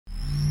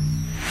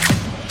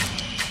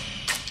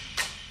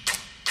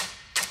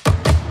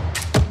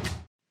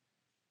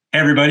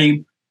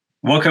everybody.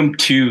 Welcome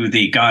to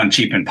the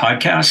Gone-GPN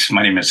podcast.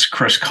 My name is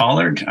Chris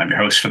Collard. I'm your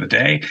host for the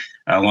day,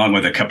 along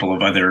with a couple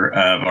of other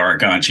of our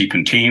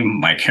Gone-GPN team,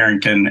 Mike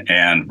Harrington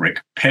and Rick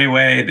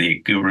Payway, the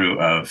guru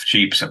of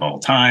Jeeps of all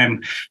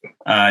time.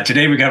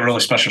 Today, we got a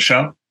really special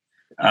show.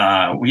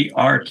 We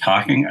are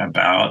talking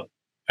about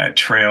a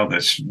trail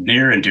that's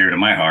near and dear to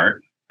my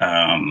heart,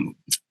 the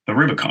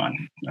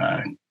Rubicon,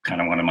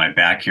 kind of one of my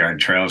backyard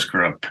trails.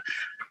 Grew up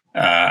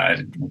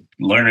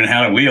learning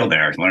how to wheel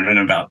there, learning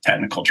about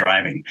technical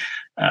driving.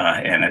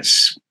 And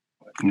it's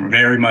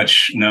very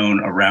much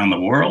known around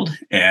the world.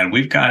 And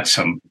we've got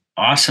some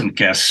awesome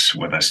guests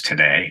with us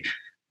today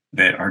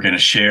that are going to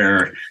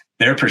share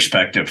their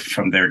perspective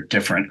from their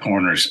different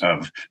corners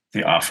of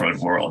the off-road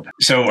world.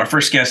 So our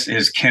first guest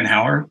is Ken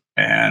Hauer,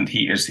 and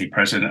he is the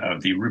president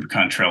of the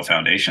Rubicon Trail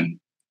Foundation.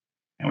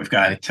 And we've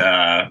got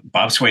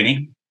Bob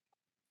Sweeney,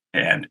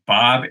 and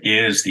Bob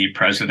is the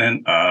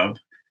president of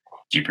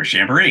Jeepers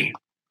Jamboree.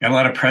 Got a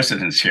lot of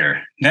presidents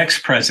here.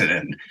 Next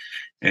president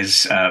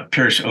is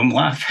Piers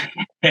Umlauf,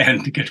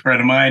 and a good friend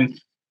of mine.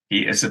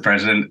 He is the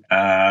president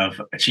of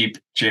Jeep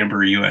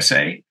Jamboree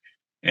USA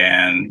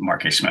and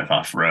Mark A. Smith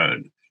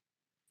Off-Road.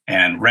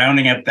 And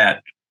rounding up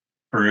that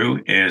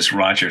crew is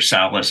Roger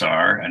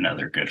Salazar,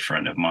 another good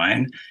friend of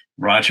mine.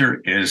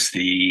 Roger is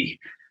a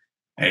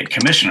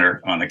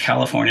commissioner on the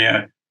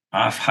California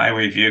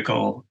Off-Highway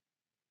Vehicle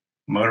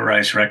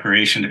Motorized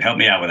Recreation. Help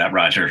me out with that,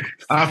 Roger.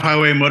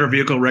 Off-Highway Motor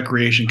Vehicle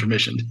Recreation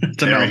Commission.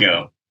 There we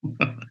go.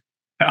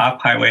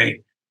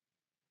 Off-Highway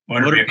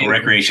Motor Vehicle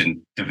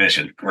Recreation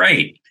Division.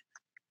 Great.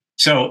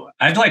 So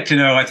I'd like to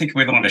know, I think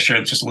we'd want to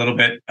share just a little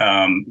bit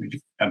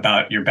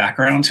about your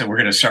background. So we're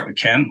going to start with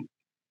Ken.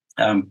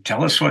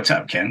 Tell us what's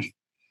up, Ken.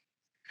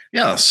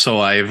 Yeah, so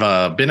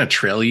I've been a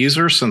trail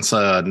user since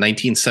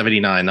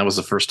 1979. That was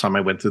the first time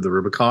I went through the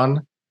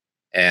Rubicon.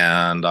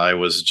 And I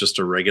was just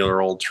a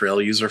regular old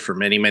trail user for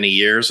many, many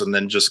years, and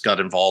then just got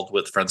involved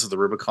with Friends of the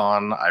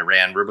Rubicon. I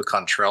ran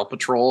Rubicon Trail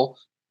Patrol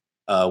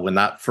when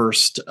that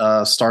first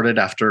started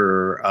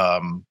after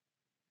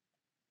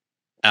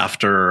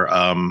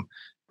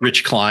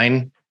Rich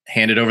Klein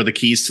handed over the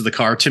keys to the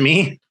car to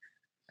me.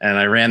 And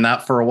I ran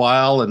that for a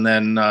while, and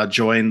then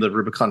joined the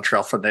Rubicon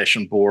Trail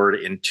Foundation board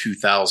in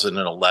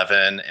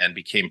 2011 and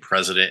became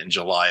president in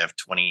July of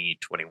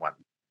 2021.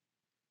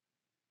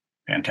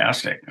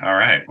 Fantastic. All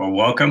right. Well,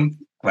 welcome.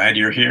 Glad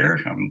you're here.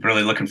 I'm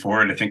really looking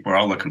forward. I think we're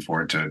all looking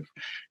forward to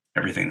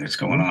everything that's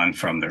going on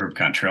from the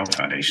Rubicon Trail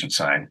Foundation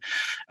side.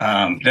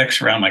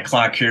 Next around my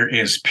clock here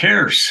is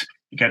Piers.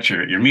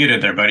 You're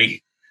muted there,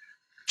 buddy.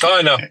 Oh,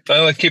 I know. I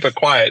like to keep it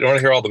quiet. I don't want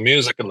to hear all the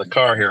music in the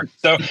car here.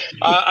 So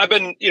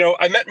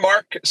I met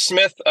Mark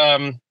Smith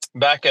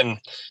back in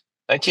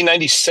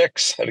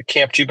 1996 at a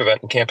Camp Jeep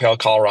event in Camp Hale,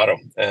 Colorado.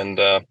 And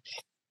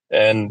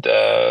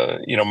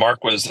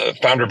Mark was the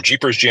founder of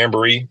Jeepers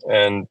Jamboree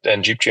and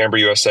Jeep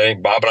Jamboree USA.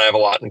 Bob and I have a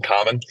lot in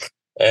common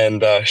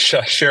and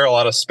share a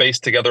lot of space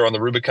together on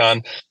the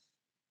Rubicon.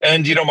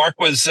 And, Mark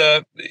was,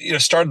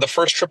 started the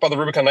first trip on the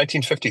Rubicon in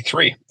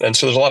 1953. And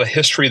so there's a lot of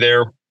history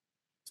there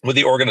with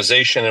the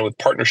organization and with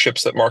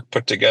partnerships that Mark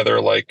put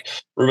together, like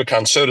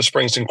Rubicon Soda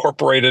Springs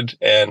Incorporated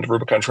and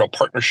Rubicon Trail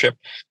Partnership,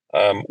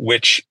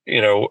 which,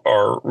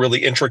 are really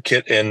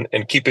intricate in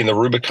keeping the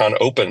Rubicon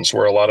opens,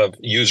 where a lot of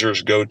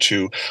users go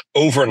to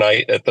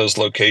overnight at those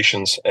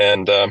locations.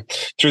 And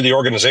through the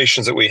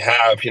organizations that we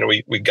have,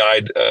 we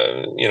guide,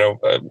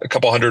 a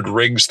couple hundred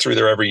rigs through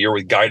there every year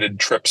with guided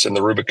trips in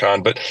the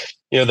Rubicon. But,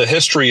 the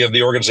history of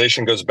the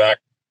organization goes back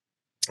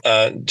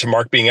to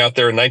Mark being out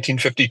there in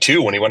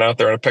 1952 when he went out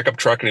there in a pickup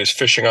truck and he was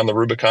fishing on the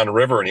Rubicon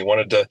River, and he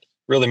wanted to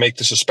really make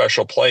this a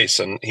special place.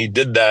 And he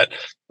did that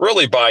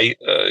really by,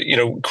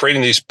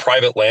 creating these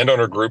private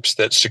landowner groups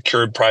that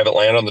secured private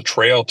land on the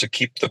trail to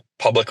keep the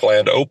public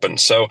land open.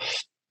 So,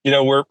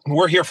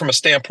 we're here from a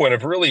standpoint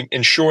of really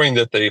ensuring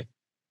that the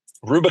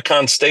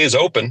Rubicon stays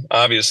open,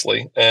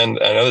 obviously. And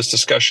I know this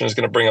discussion is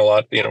going to bring a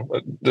lot,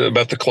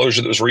 about the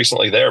closure that was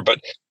recently there.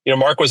 But,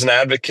 Mark was an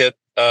advocate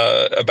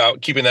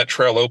about keeping that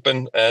trail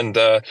open, and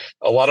a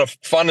lot of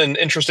fun and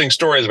interesting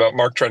stories about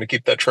Mark trying to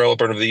keep that trail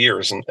open over the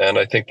years. And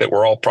I think that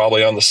we're all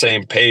probably on the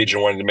same page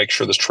and wanting to make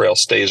sure this trail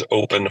stays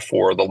open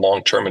for the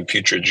long-term and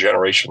future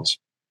generations.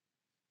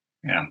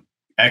 Yeah.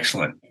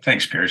 Excellent.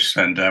 Thanks, Piers.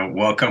 And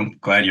welcome.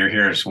 Glad you're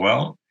here as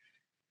well.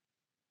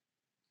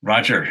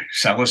 Roger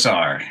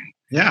Salazar.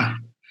 Yeah.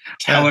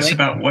 Tell us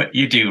about what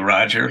you do,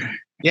 Roger.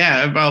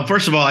 Yeah. Well,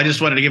 first of all, I just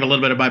wanted to give a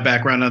little bit of my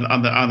background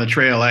on the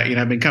trail.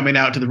 I've been coming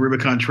out to the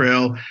Rubicon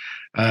Trail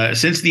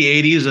since the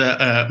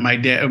 80s.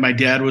 My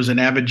dad was an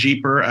avid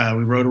Jeeper.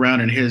 We rode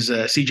around in his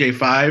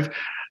CJ5.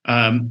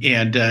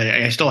 And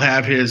I still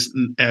have his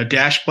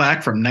dash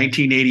plaque from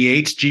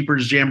 1988's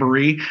Jeepers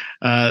Jamboree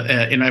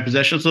in my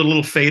possession. It's a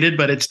little faded,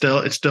 but it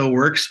still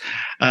works.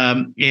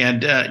 I've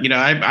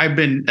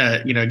been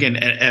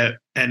again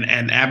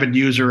an avid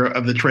user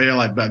of the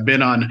trail. I've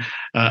been on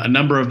a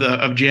number of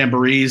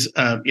jamborees,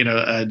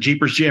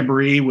 Jeepers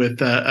Jamboree with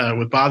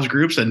Bob's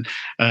groups, and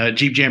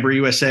Jeep Jamboree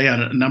USA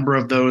on a number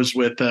of those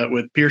with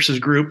Pierce's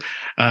group,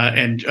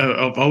 and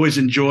I've always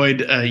enjoyed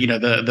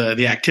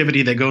the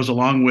activity that goes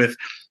along with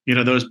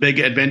those big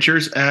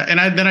adventures, and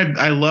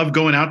I love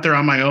going out there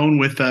on my own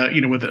with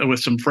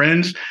some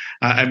friends.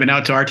 I've been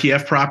out to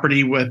RTF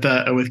property with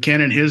Ken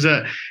and his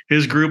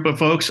group of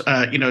folks.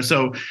 My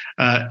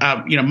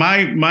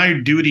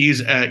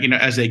duties,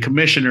 as a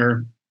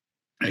commissioner,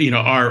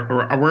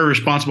 are we're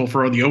responsible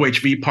for the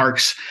OHV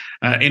parks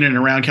in and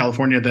around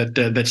California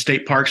that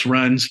State Parks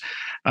runs.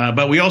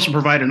 But we also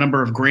provide a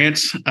number of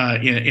grants,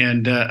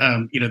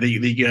 the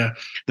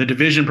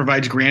division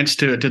provides grants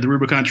to the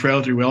Rubicon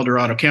Trail through El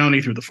Dorado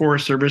County, through the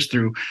Forest Service,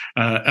 through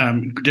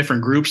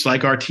different groups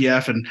like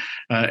RTF and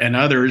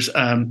others.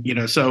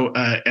 So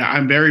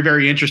I'm very,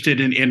 very interested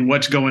in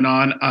what's going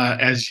on.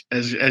 As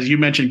you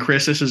mentioned,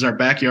 Chris, this is our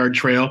backyard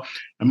trail.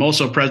 I'm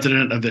also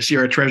president of the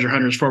Sierra Treasure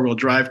Hunters 4-Wheel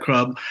Drive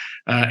Club,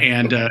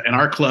 and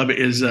our club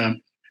is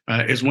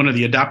one of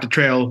the Adopt a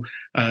Trail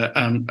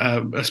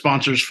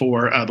sponsors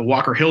for the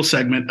Walker Hill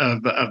segment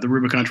of the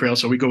Rubicon Trail.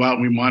 So we go out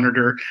and we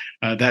monitor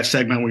that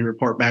segment. We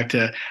report back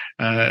to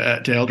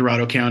El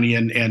Dorado County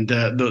and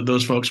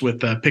those folks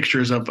with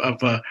pictures of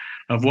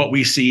what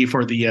we see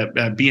for the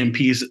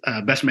BMP's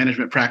best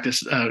management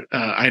practice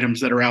items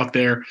that are out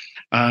there.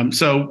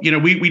 So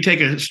we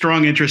take a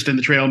strong interest in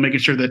the trail, making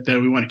sure that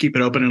we want to keep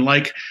it open. And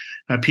like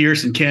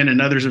Pierce and Ken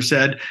and others have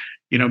said,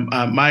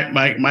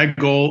 my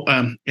goal,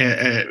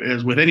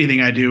 as with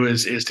anything I do,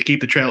 is to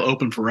keep the trail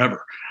open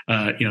forever.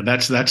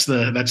 That's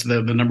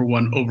the number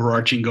one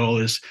overarching goal,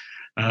 is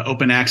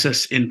open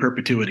access in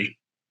perpetuity.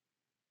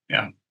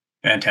 Yeah,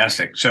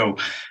 fantastic. So,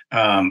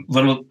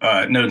 little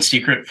known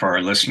secret for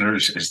our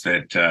listeners is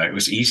that it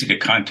was easy to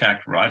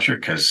contact Roger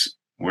because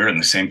we're in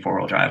the same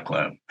 4-wheel drive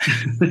club.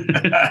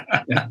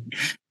 I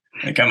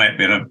think I might have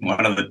been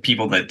one of the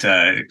people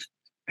that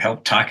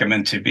helped talk him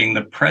into being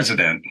the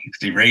president.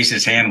 He raised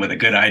his hand with a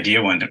good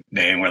idea one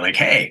day, and we're like,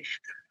 "Hey,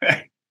 how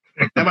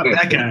about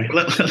that guy?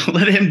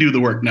 Let him do the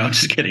work." No,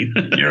 just kidding.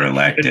 You're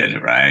elected,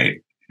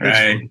 right?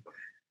 Right.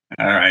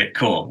 All right,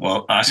 cool.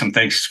 Well, awesome.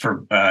 Thanks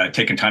for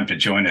taking time to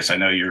join us. I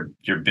know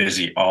you're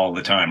busy all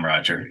the time,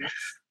 Roger.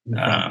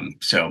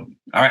 So,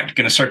 all right,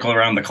 going to circle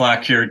around the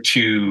clock here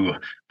to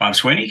Bob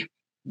Sweeney.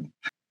 You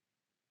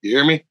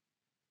hear me?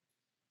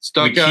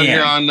 Stuck out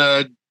here on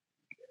the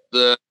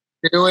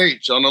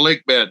KOH on the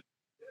lake bed.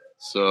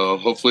 So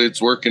hopefully it's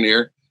working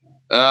here.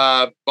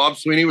 Bob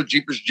Sweeney with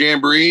Jeepers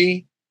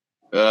Jamboree.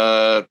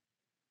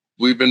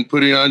 We've been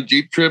putting on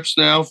Jeep trips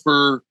now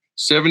for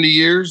 70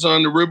 years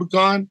on the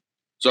Rubicon.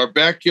 It's our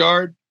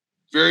backyard.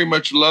 Very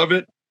much love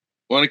it.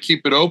 Want to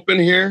keep it open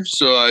here.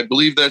 So I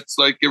believe that's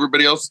like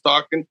everybody else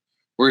talking.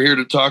 We're here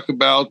to talk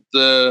about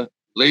the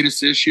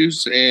latest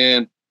issues,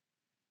 and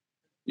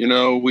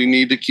we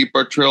need to keep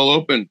our trail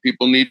open.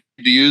 People need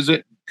to use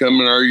it, come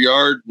in our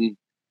yard and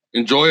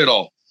enjoy it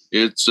all.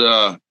 It's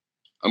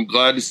I'm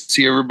glad to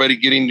see everybody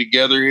getting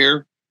together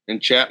here and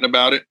chatting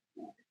about it.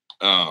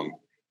 I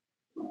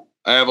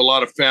have a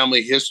lot of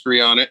family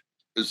history on it,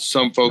 as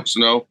some folks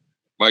know.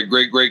 My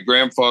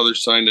great-great-grandfather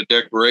signed a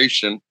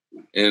declaration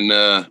in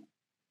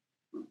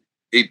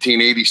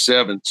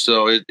 1887,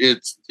 so it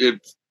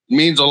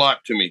means a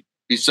lot to me,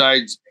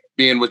 besides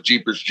being with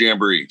Jeepers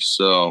Jamboree.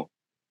 So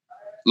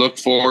look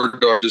forward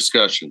to our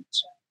discussions.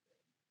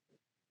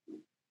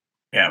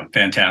 Yeah,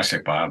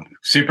 fantastic, Bob.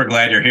 Super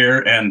glad you're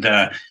here. And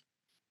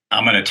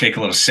I'm going to take a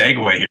little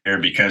segue here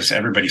because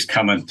everybody's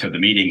coming to the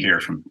meeting here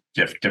from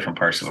different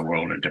parts of the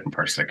world or different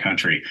parts of the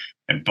country.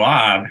 And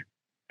Bob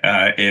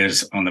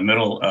is on the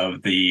middle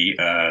of the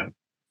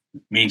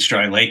Means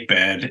Dry Lake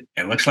bed.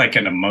 It looks like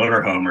in a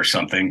motorhome or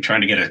something,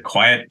 trying to get a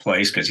quiet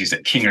place because he's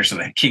at King of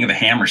the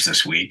Hammers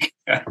this week,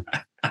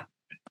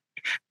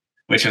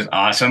 which is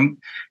awesome.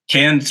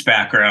 Ken's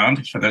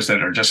background, for those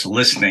that are just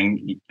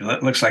listening,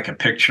 it looks like a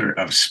picture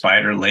of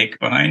Spider Lake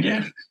behind you.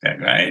 Is that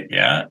right?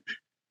 Yeah.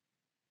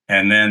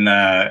 And then,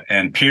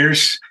 and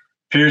Pierce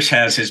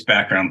has his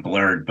background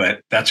blurred,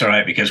 but that's all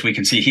right because we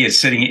can see he is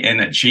sitting in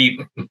a Jeep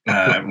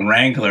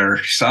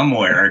Wrangler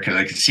somewhere because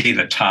I can see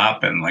the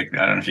top and I don't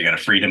know if you got a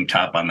Freedom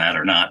top on that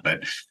or not,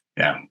 but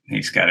yeah,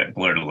 he's got it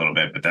blurred a little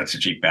bit, but that's a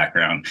Jeep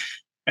background.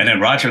 And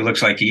then Roger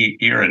looks like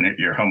you're in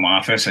your home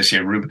office. I see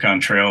a Rubicon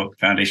Trail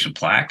Foundation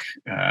plaque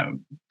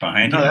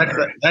behind you.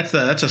 That's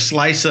a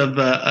slice of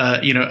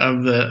the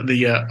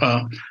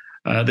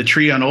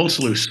tree on Old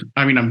Sluice.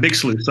 I mean, on Big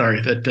Sluice.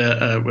 Sorry,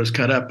 that was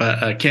cut up.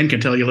 Ken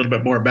can tell you a little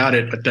bit more about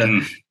it, but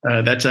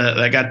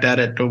I got that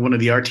at one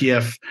of the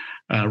RTF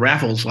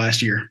raffles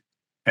last year.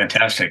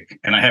 Fantastic.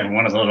 And I have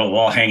one of the little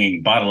wall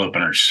hanging bottle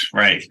openers.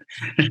 Right.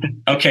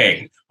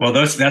 Okay. Well,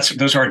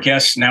 those are our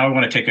guests. Now I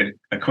want to take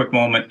a quick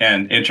moment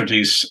and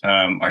introduce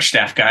our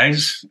staff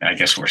guys. I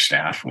guess we're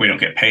staff. We don't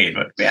get paid,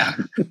 but yeah,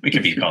 we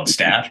could be called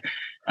staff.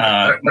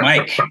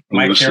 Mike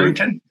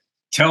Harrington.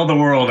 Tell the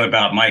world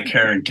about Mike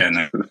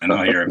Harrington and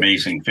all your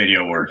amazing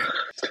video work.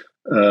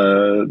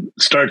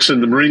 Starts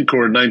in the Marine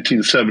Corps in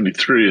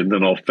 1973, and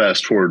then I'll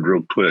fast forward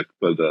real quick.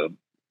 But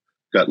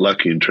got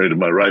lucky and traded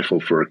my rifle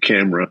for a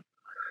camera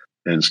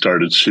and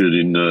started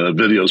shooting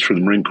videos for the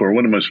Marine Corps.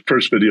 One of my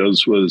first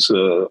videos was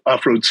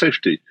off-road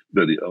safety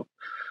video.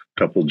 A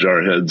couple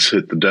jarheads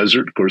hit the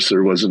desert. Of course,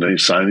 there wasn't any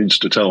signage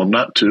to tell them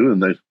not to,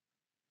 and they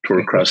tore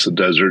across the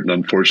desert and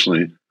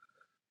unfortunately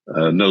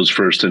nose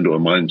first into a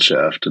mine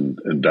shaft and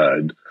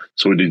died.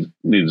 So we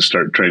need to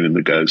start training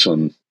the guys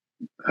on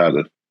how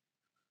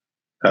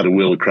to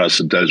wheel across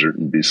the desert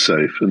and be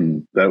safe.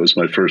 And that was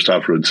my first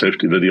off-road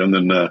safety video. And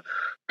then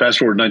fast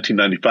forward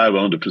 1995, I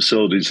owned a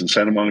facilities in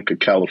Santa Monica,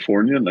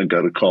 California, and I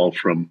got a call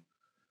from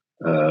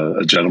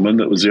a gentleman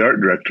that was the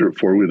art director at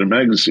Four Wheeler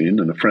Magazine,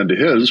 and a friend of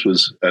his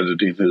was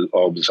editing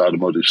all of his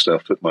automotive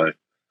stuff at my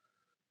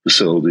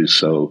facilities.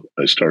 So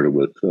I started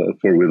with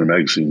Four Wheeler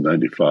Magazine in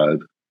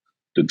 95,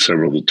 did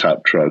several of the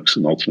top trucks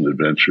and Ultimate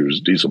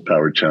Adventures, Diesel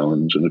Power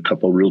Challenge, and a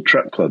couple of Real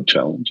Truck Club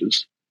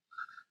challenges.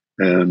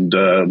 And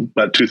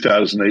about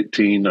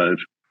 2018, I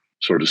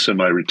sort of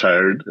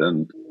semi-retired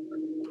and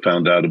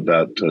found out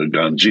about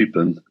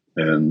Gone-GPN,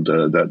 and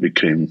that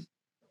became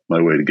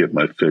my way to get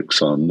my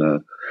fix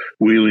on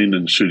wheeling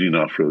and shooting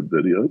off-road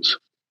videos.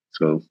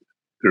 So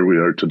here we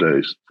are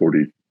today,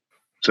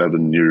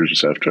 47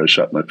 years after I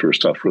shot my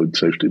first off-road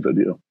safety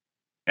video.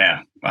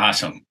 Yeah,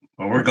 awesome.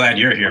 Well, we're glad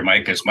you're here,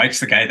 Mike, because Mike's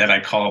the guy that I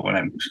call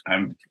when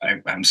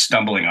I'm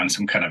stumbling on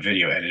some kind of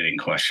video editing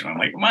question. I'm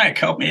like, Mike,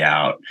 help me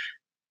out.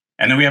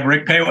 And then we have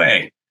Rick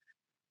Payway.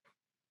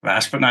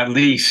 Last but not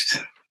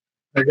least.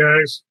 Hey,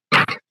 guys.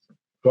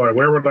 Boy,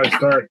 where would I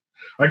start?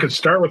 I could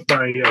start with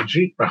my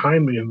Jeep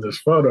behind me in this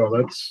photo.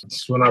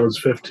 That's when I was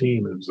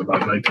 15. It was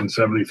about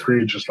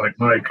 1973, just like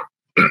Mike.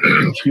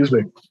 Excuse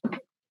me.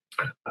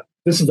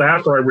 This is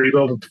after I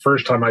rebuilt it the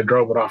first time I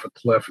drove it off a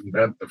cliff and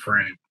bent the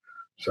frame.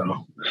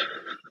 So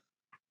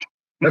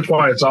that's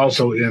why it's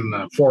also in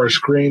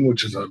forest green,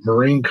 which is a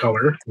marine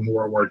color from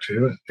World War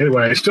II.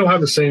 Anyway, I still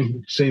have the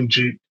same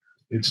Jeep.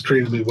 It's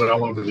treated me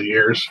well over the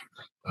years.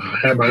 I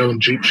had my own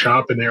Jeep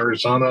shop in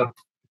Arizona.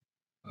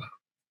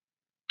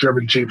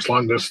 Driven Jeeps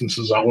long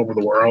distances all over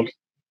the world.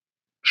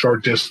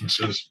 Short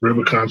distances,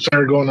 Rubicon.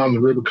 Started going on the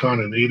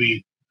Rubicon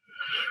in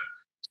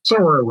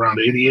somewhere around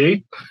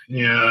 88.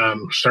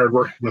 And started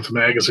working with the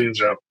magazines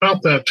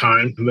about that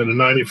time. And then in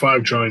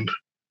 95, joined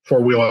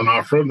Four Wheel and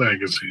Off-Road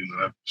magazine.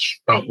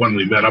 That's about when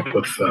we met up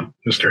with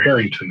Mr.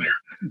 Harrington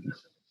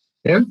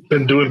there. And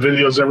been doing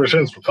videos ever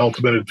since with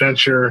Ultimate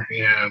Adventure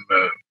and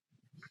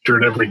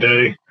Dirt Every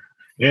Day,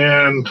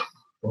 and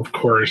of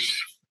course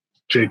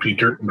JP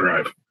Dirt and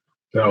Drive.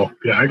 So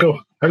yeah, I go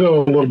a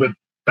little bit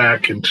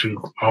back into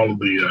all of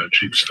the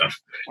Jeep stuff.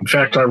 In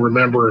fact, I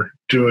remember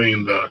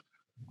doing the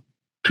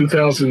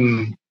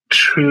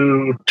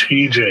 2002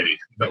 TJ.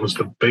 That was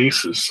the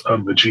basis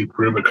of the Jeep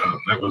Rubicon.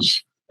 That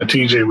was a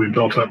TJ we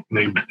built up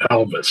named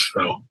Elvis.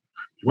 So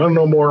you want to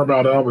know more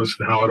about Elvis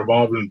and how it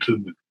evolved into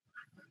the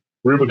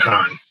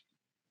Rubicon?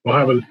 We'll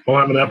have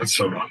an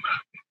episode on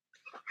that.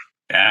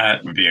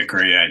 That would be a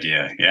great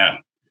idea. Yeah.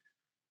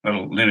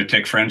 Little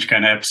lunatic French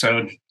kind of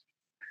episode.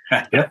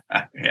 Yep.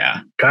 Yeah.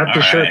 Got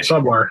the shirt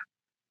somewhere.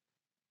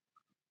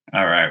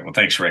 All right. Well,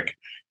 thanks, Rick.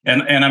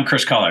 And I'm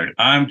Chris Collard.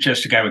 I'm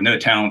just a guy with no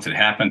talent that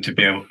happened to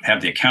be able to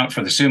have the account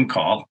for the Zoom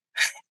call.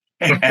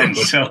 And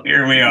so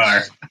here we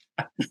are.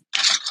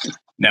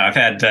 Now,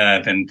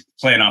 I've been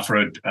playing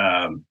off-road,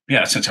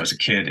 since I was a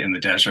kid in the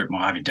desert,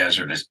 Mojave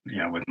Desert,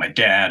 with my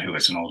dad, who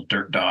was an old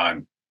dirt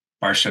dog,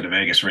 Barstow to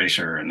Vegas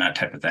racer and that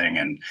type of thing,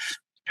 and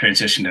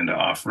transitioned into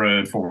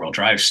off-road, four-wheel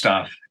drive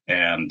stuff.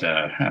 And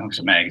I was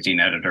a magazine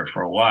editor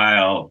for a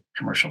while,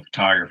 commercial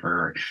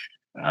photographer,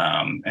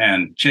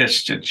 and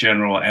just a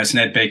general, as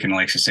Ned Bacon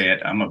likes to say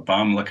it, I'm a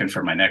bum looking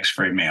for my next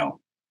free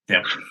meal.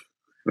 Yep.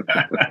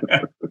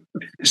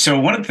 So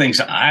one of the things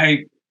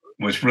I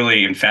was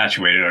really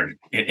infatuated or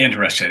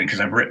interested in, because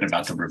I've written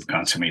about the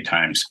Rubicon so many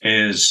times,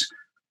 is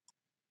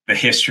the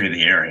history of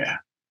the area.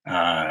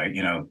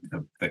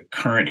 The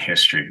current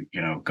history,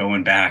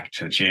 going back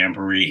to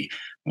Jamboree,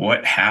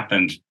 what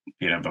happened,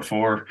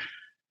 before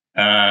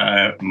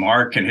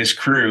Mark and his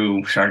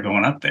crew started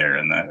going up there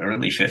in the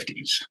early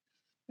 50s.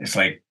 It's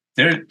like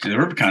the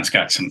Rubicon's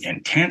got some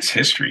intense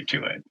history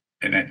to it.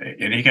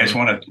 And you guys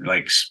want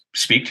to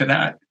speak to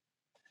that?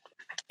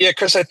 Yeah,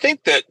 Chris, I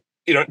think that,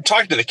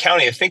 talking to the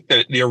county, I think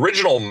that the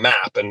original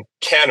map, and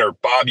Ken or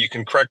Bob, you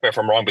can correct me if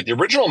I'm wrong, but the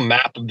original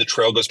map of the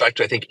trail goes back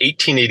to, I think,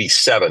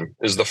 1887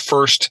 is the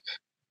first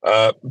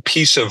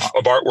piece of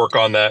artwork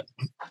on that.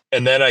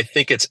 And then I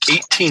think it's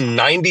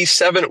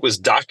 1897, it was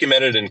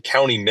documented in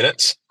county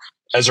minutes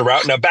as a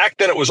route. Now, back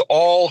then, it was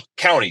all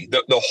county.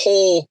 The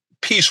whole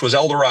piece was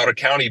El Dorado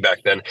County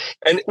back then.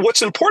 And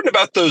what's important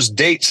about those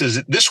dates is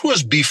that this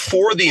was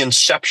before the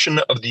inception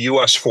of the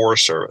U.S.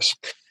 Forest Service.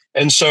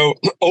 And so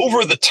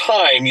over the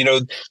time,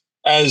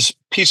 as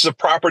pieces of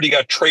property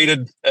got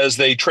traded, as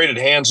they traded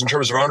hands in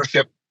terms of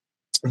ownership,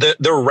 the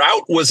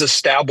route was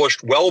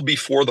established well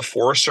before the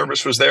Forest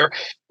Service was there,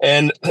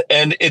 and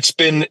it's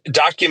been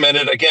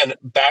documented again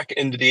back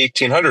into the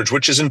 1800s,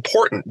 which is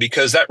important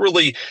because that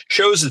really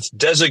shows its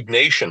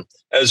designation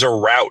as a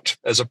route,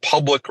 as a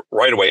public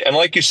right of way. And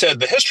like you said,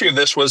 the history of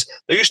this was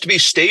there used to be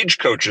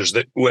stagecoaches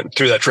that went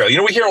through that trail.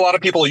 We hear a lot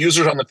of people,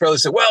 users on the trail, they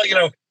say, well,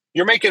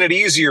 you're making it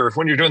easier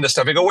when you're doing this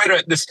stuff. You go, wait a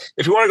minute,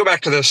 if you want to go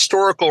back to the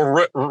historical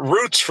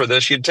roots for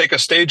this, you'd take a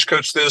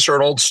stagecoach to this or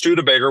an old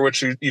Studebaker,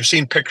 which you've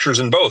seen pictures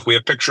in both. We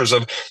have pictures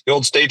of the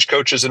old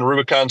stagecoaches in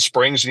Rubicon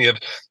Springs, and you have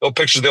old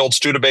pictures of the old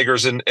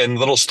Studebakers in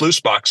Little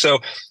Sluicebach. So,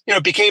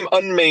 it became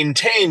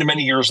unmaintained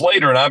many years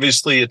later, and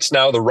obviously it's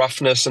now the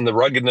roughness and the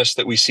ruggedness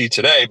that we see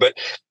today. But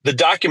the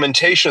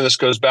documentation of this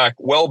goes back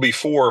well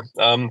before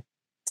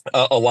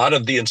a lot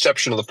of the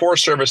inception of the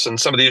Forest Service and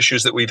some of the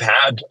issues that we've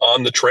had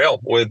on the trail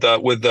with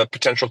the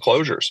potential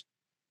closures.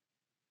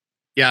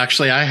 Yeah,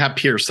 actually, I have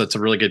Pierce. That's a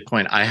really good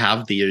point. I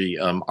have the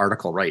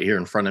article right here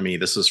in front of me.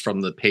 This is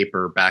from the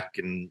paper back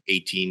in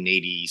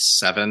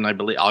 1887, I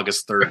believe.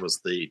 August 3rd was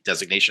the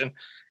designation.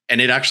 And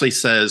it actually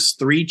says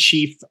 3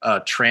 chief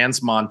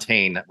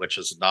transmontane, which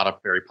is not a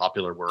very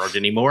popular word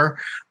anymore,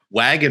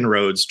 wagon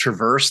roads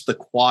traverse the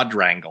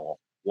quadrangle.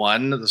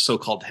 1, the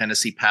so-called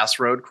Hennessy Pass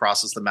Road,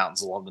 crosses the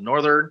mountains along the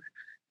northern.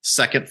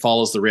 2nd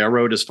follows the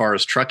railroad as far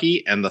as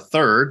Truckee. And the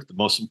 3rd, the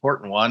most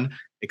important one,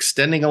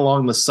 extending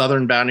along the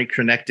southern boundary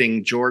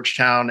connecting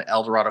Georgetown,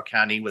 El Dorado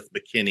County with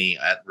McKinney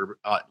at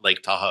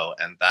Lake Tahoe.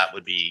 And that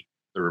would be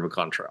the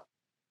Rubicon Trail.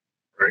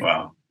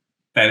 Wow.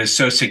 That is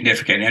so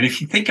significant. And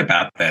if you think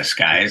about this,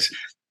 guys,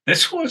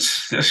 this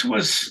was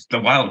the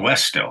Wild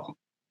West still.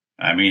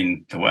 I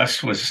mean, the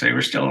West they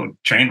were still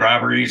train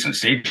robberies and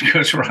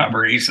stagecoach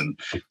robberies and,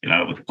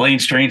 with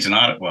planes, trains, and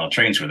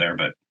trains were there,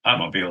 but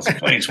automobiles and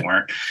planes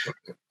weren't.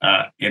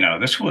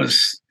 This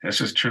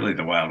was truly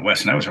the Wild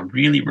West. And that was a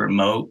really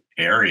remote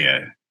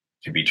area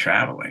to be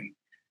traveling.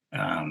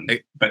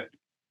 But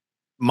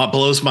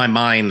blows my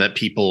mind that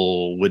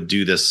people would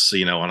do this,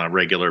 on a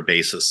regular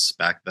basis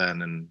back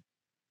then. And,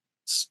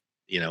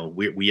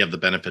 we have the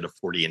benefit of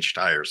 40-inch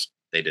tires.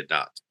 They did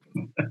not.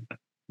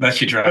 Unless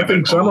you drive. I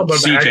think some of them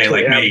CJ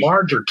actually like had me.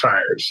 larger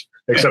tires,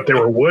 except they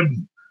were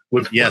wooden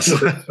with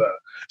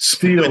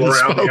steel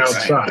around the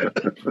outside.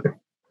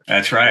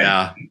 That's right.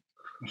 Yeah.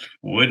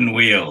 Wooden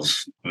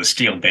wheels with a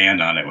steel band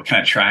on it. What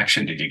kind of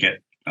traction did you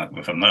get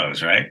from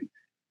those, right?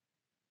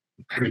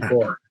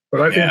 Before.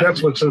 But I think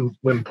that's what's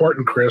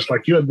important, Chris.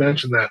 Like you had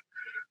mentioned that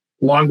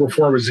long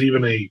before it was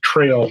even a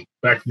trail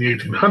back in the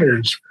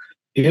 1800s,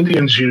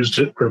 Indians used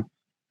it, or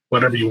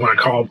whatever you want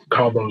to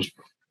call those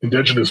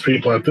indigenous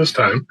people at this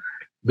time.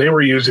 They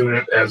were using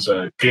it as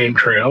a game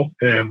trail.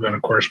 And then,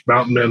 of course,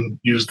 mountain men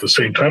used the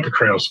same type of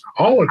trails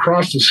all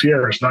across the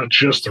Sierras, not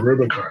just the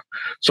Rubicon.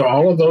 So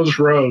all of those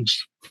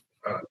roads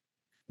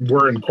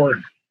were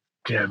important.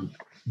 And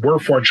we're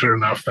fortunate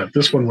enough that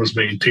this one was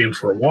maintained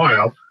for a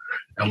while,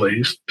 at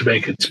least, to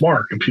make its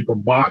mark. And people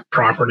bought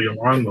property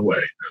along the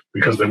way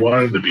because they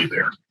wanted to be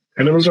there.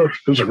 And it was a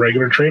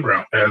regular train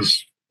route,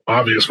 as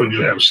obvious when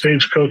you have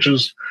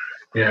stagecoaches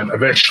and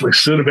eventually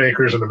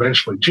Studebakers and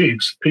eventually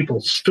Jeeps. People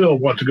still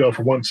want to go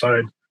from one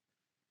side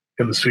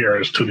in the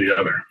Sierras to the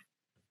other.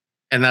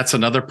 And that's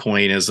another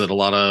point, is that a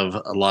lot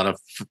of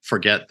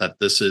forget that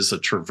this is a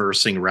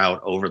traversing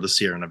route over the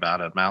Sierra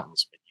Nevada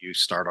mountains. You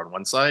start on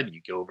one side,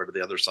 you go over to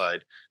the other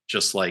side,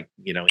 just like,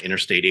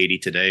 Interstate 80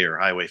 today or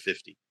Highway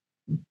 50.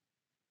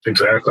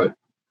 Exactly.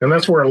 And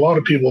that's where a lot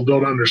of people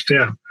don't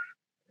understand.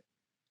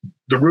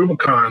 The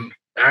Rubicon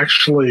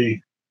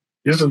actually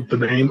isn't the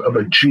name of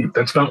a Jeep.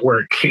 That's not where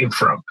it came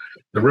from.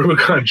 The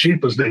Rubicon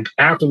Jeep was named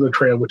after the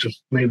trail, which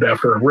is named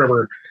after a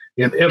river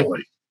in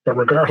Italy. But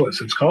regardless,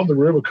 it's called the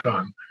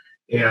Rubicon.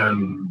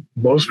 And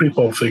most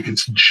people think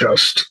it's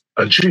just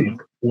a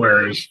Jeep,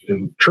 whereas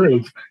in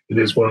truth, it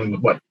is one of the,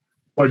 what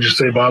did you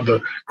say, Bob,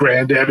 the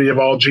granddaddy of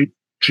all Jeep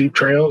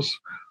trails,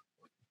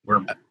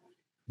 where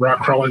rock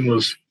crawling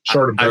was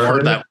sort of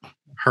born. I've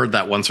heard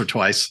that once or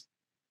twice.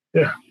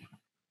 Yeah.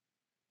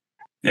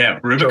 Yeah,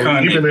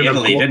 Rubicon in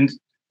Italy.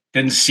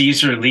 Didn't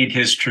Caesar lead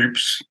his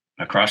troops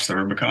across the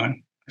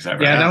Rubicon? Is that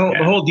right? Yeah,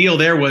 the whole deal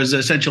there was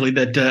essentially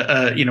that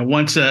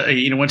once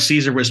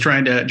Caesar was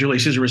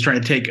Julius Caesar was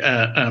trying to take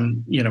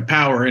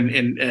power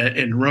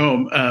in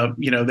Rome,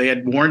 they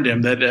had warned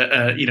him that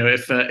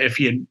if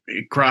he had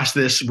crossed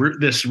this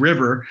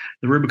river,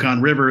 the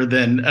Rubicon River,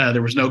 then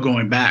there was no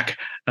going back.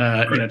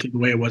 To the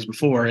way it was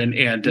before, and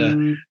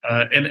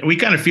we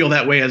kind of feel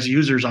that way as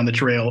users on the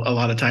trail a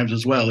lot of times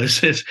as well.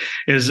 Is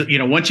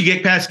once you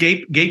get past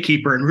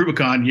gatekeeper and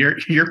Rubicon,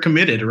 you're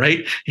committed,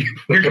 right?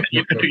 You're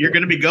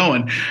going to be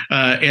going,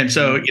 and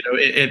so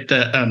it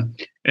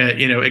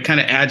kind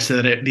of adds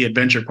to the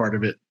adventure part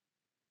of it.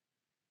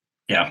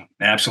 Yeah,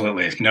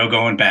 absolutely. No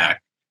going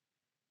back.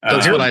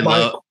 That's what I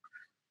love.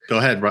 Go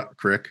ahead,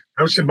 Rick.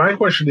 I would say my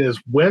question is,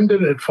 when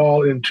did it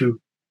fall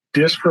into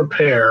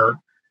disrepair?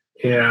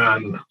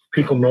 And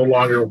people no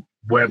longer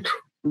went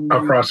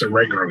across it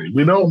regularly.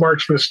 We know Mark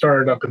Smith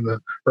started up in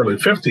the early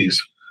 50s,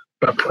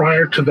 but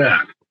prior to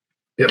that,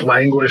 it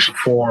languished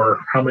for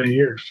how many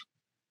years?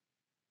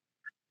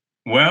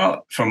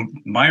 Well, from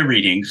my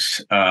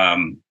readings,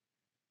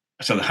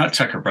 so the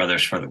Huntsucker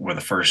brothers were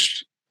the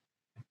first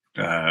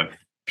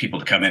people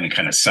to come in and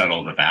kind of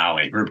settle the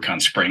valley, Rubicon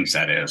Springs,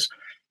 that is.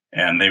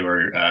 And they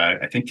were,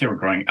 I think they were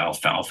growing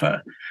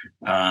alfalfa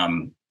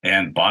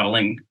and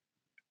bottling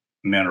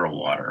mineral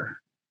water.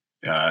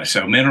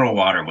 So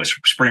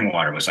spring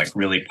water was like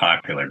really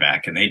popular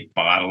back, and they'd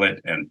bottle it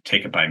and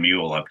take it by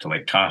mule up to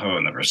Lake Tahoe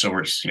and the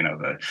resorts,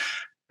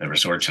 the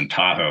resorts in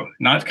Tahoe,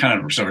 not the kind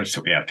of resorts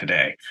that we have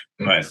today,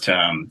 but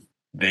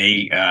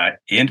they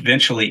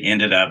eventually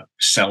ended up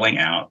selling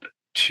out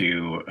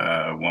to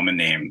a woman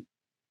named,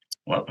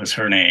 what was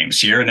her name?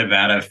 Sierra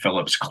Nevada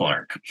Phillips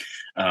Clark.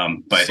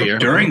 But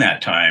during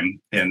that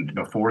time, and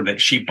before that,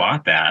 she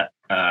bought that,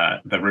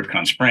 the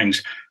Rubicon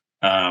Springs.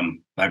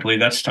 I believe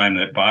that's the time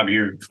that Bob,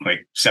 your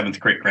like seventh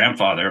great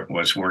grandfather,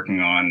 was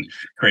working on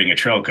creating a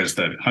trail, because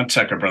the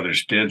Huntsucker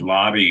brothers did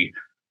lobby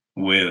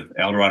with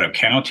El Dorado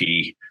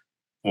County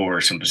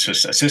for some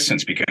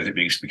assistance, because it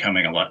was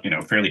becoming a lot,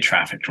 fairly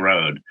trafficked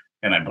road.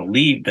 And I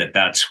believe that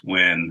that's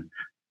when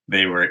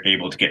they were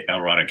able to get El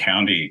Dorado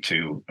County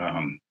to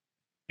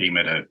deem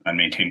it an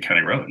unmaintained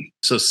county road.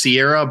 So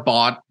Sierra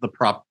bought the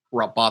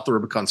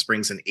Rubicon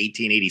Springs in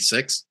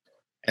 1886.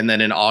 And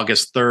then in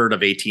August 3rd of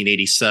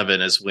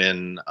 1887 is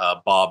when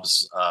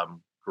Bob's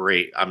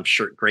three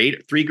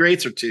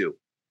greats or two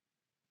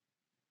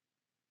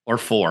or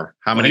four.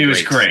 How many? He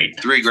was great.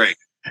 Three great.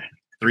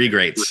 Three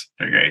greats.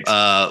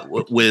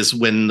 Was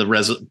when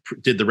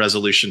did the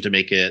resolution to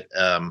make it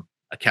a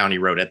county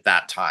road at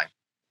that time.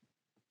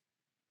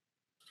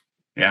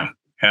 Yeah,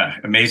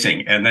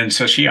 amazing. And then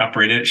so she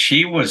operated.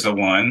 She was the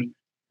one,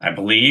 I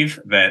believe,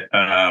 that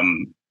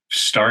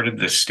started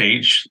the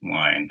stage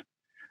line.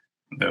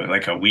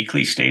 Like a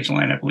weekly stage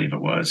line, I believe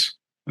it was.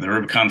 The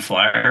Rubicon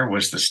Flyer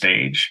was the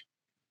stage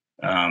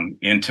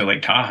into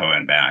Lake Tahoe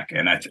and back.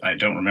 And I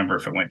don't remember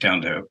if it went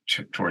down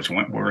towards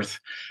Wentworth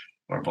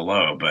or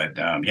below. But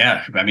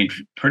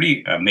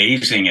pretty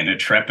amazing and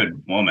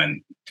intrepid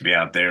woman to be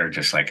out there,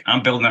 just like,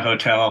 I'm building a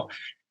hotel.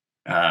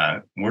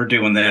 We're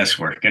doing this.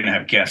 We're going to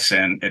have guests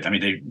in.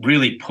 They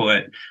really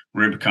put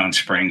Rubicon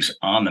Springs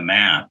on the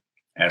map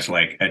as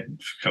like a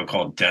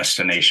so-called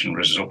destination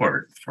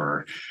resort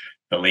for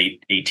the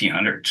late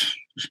 1800s.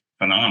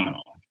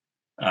 Phenomenal.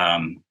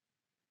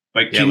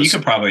 But you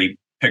could probably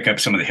pick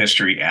up some of the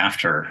history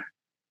after.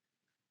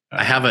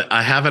 I have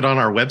it on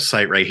our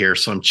website right here,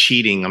 so I'm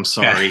cheating. I'm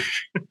sorry.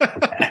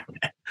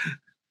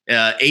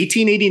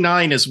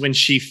 1889 is when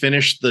she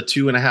finished the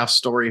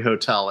 2.5-story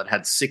hotel. It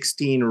had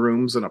 16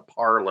 rooms and a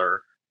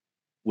parlor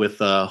with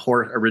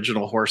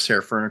original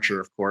horsehair furniture,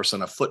 of course,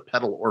 and a foot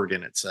pedal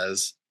organ, it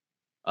says.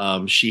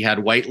 She had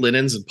white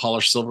linens and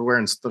polished silverware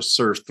and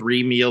served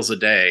 3 meals a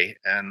day.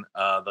 And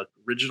the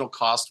original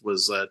cost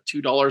was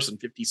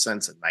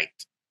 $2.50 a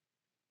night.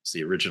 It's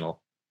the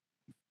original.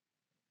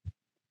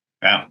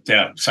 Wow.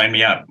 Yeah. Sign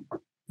me up.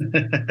 Would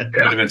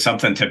have been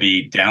something to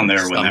be down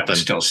there when that was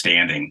still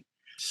standing.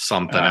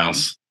 Something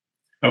else.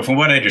 But from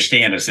what I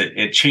understand is that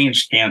it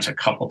changed hands a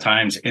couple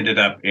times, ended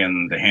up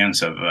in the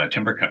hands of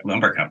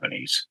lumber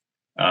companies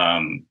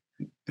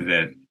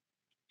that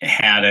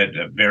had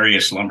it,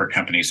 various lumber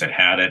companies that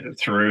had it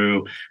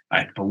through,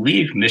 I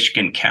believe,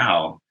 Michigan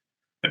Cal.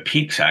 The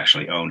Peaks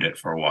actually owned it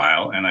for a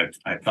while. And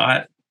I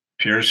thought,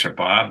 Pierce or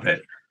Bob,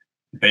 that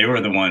they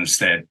were the ones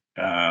that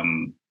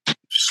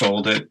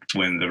sold it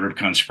when the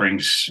Rubicon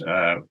Springs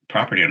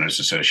Property Owners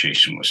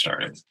Association was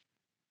started.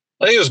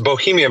 I think it was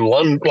Bohemian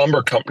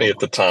Lumber Company at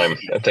the time.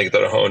 I think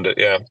that owned it.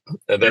 Yeah.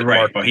 And then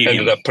Mark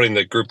ended up putting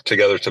the group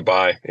together to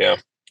buy. Yeah.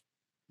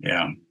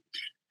 Yeah.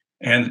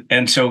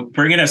 And so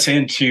bringing us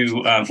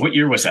into what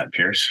year was that,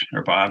 Pierce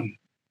or Bob?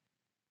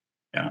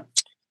 Yeah.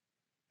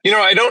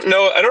 I don't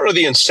know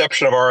the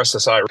inception of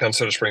RSSI, Rubicon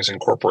Soda Springs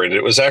Incorporated.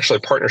 It was actually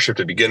a partnership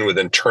to begin with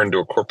and turned to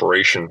a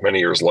corporation many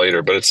years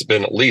later. But it's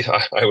been at least,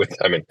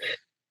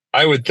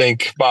 I would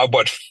think, Bob,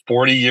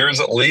 40 years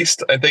at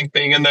least, I think,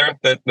 being in there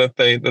that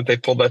they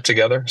pulled that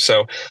together.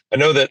 So I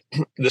know that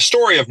the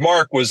story of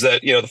Mark was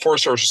that, the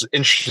Forest Service was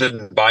interested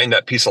in buying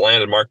that piece of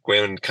land, and Mark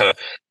went and kind of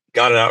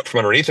got it out from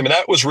underneath him. And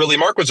that was really,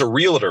 Mark was a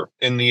realtor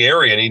in the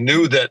area, and he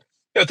knew that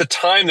at the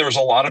time there was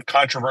a lot of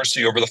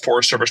controversy over the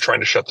Forest Service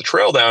trying to shut the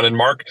trail down. And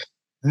Mark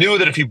knew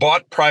that if he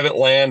bought private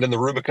land in the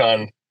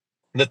Rubicon,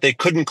 that they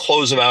couldn't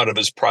close him out of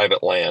his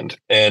private land.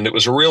 And it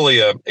was really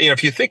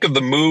if you think of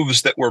the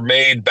moves that were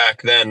made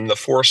back then, the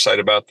foresight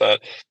about that,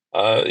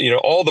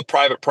 all the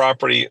private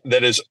property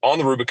that is on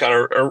the Rubicon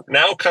are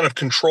now kind of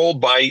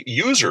controlled by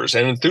users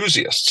and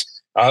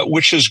enthusiasts,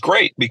 which is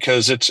great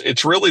because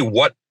it's really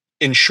what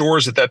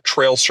ensures that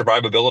trail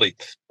survivability.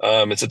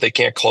 It's that they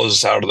can't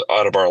close us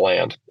out of our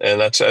land, and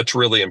that's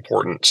really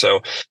important. So,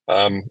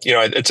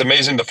 it's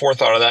amazing the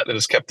forethought of that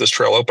has kept this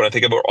trail open. I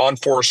think if it were on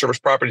Forest Service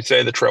property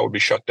today, the trail would be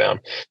shut down.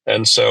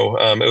 And so,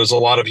 it was a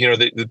lot of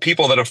the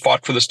people that have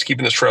fought for this,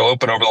 keeping this trail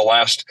open over the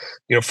last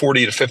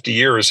 40 to 50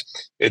 years.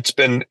 It's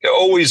been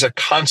always a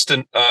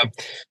constant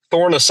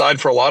thorn aside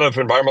for a lot of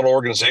environmental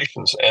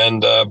organizations.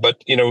 And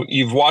but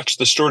you've watched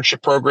the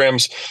stewardship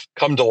programs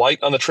come to light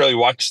on the trail. You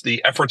watched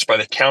the efforts by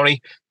the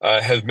county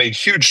have made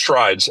huge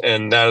strides,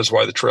 and that is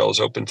why the trail is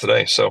open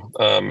today. So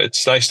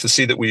it's nice to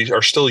see that we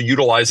are still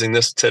utilizing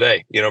this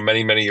today,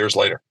 many, many years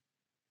later.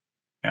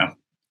 Yeah,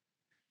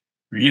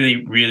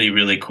 really, really,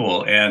 really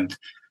cool. And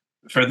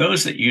for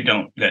those that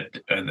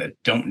that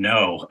don't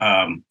know,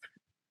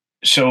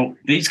 so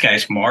these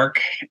guys,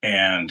 Mark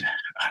and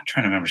I'm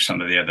trying to remember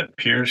some of the other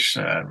Pierce,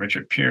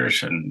 Richard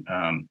Pierce and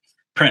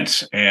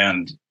Prince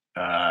and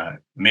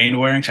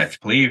Mainwarings, I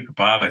believe.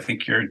 Bob, I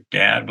think your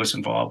dad was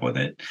involved with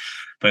it.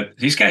 But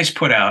these guys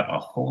put out a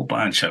whole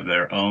bunch of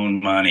their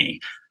own money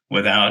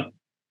without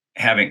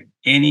having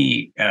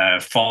any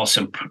false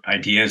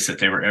ideas that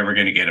they were ever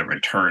going to get a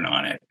return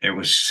on it. It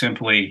was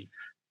simply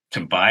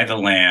to buy the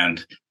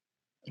land,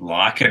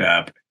 lock it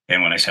up.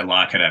 And when I say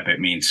lock it up, it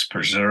means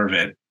preserve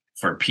it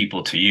for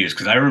people to use.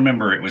 Because I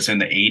remember it was in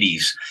the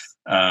 80s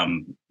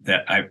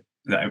that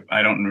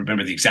I don't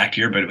remember the exact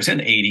year, but it was in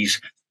the 80s.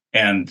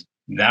 And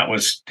that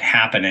was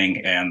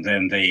happening. And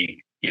then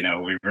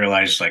we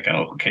realized like,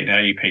 oh, okay, now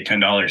you pay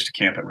 $10 to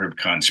camp at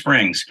Rubicon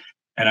Springs.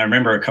 And I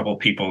remember a couple of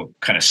people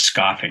kind of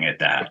scoffing at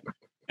that.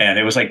 And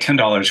it was like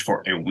 $10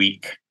 for a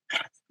week,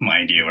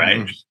 mind you, right?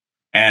 Mm-hmm.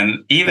 And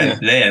even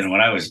then,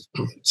 when I was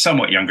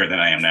somewhat younger than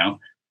I am now,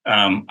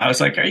 I was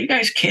like, are you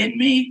guys kidding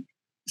me?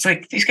 It's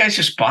like, these guys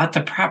just bought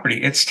the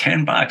property. It's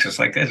 $10. It's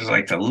like, this is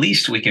like the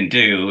least we can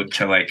do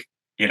to like,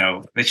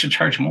 they should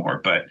charge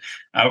more. But,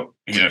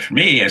 for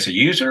me as a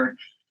user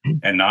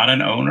and not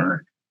an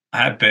owner,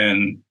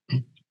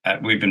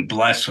 we've been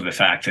blessed with the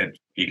fact that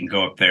you can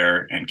go up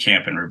there and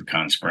camp in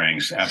Rubicon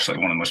Springs.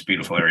 Absolutely one of the most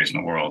beautiful areas in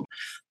the world,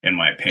 in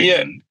my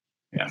opinion.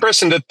 Yeah.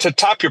 Chris, and to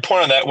top your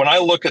point on that, when I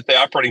look at the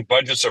operating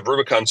budgets of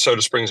Rubicon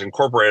Soda Springs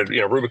Incorporated,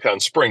 Rubicon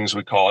Springs,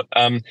 we call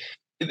it,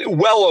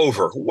 well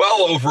over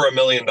 $1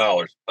 million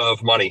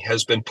of money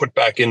has been put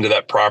back into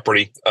that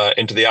property,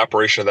 into the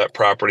operation of that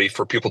property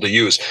for people to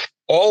use.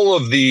 All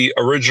of the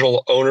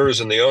original owners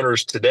and the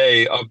owners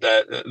today of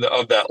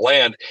that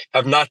land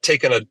have not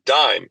taken a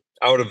dime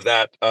out of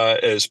that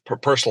as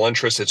personal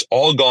interest. It's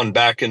all gone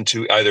back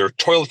into either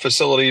toilet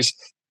facilities,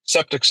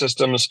 septic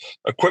systems,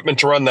 equipment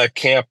to run that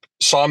camp,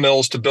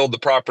 sawmills to build the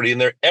property,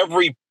 and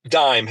every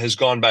dime has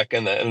gone back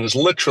in that, and it's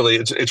literally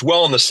it's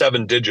well in the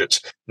 7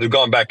 digits. They've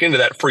gone back into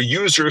that for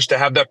users to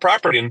have that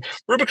property. And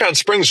Rubicon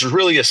Springs is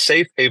really a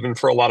safe haven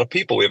for a lot of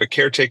people. We have a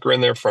caretaker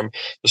in there from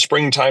the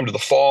springtime to the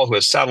fall who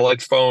has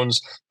satellite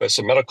phones, who has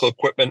some medical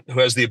equipment,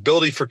 who has the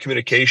ability for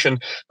communication.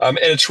 And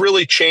it's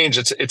really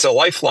changed. It's a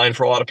lifeline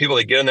for a lot of people.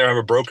 They get in there, have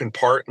a broken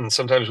part, and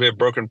sometimes we have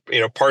broken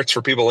parts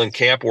for people in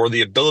camp, or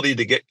the ability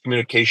to get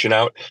communication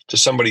out to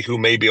somebody who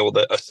may be able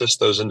to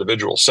assist those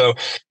individuals. So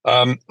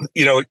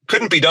it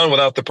couldn't be done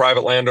without the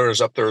private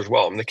landowners up there as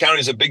well. And the county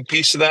is a big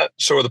piece of that.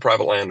 So are the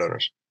private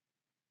landowners.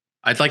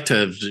 I'd like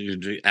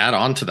to add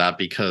on to that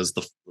because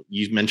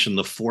you mentioned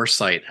the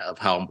foresight of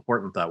how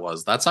important that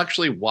was. That's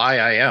actually why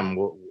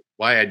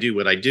I do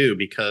what I do,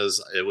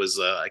 because it was,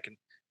 I can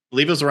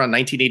believe it was around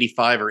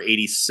 1985 or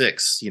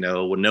 86,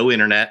 with no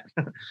internet,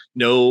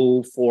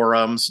 no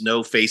forums,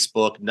 no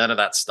Facebook, none of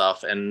that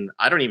stuff. And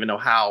I don't even know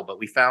how, but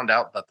we found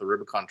out that the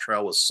Rubicon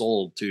Trail was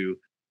sold to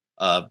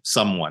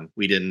someone.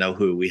 We didn't know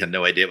who. We had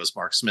no idea it was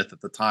Mark Smith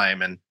at the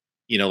time. And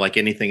like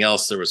anything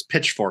else, there was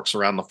pitchforks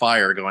around the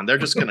fire going, they're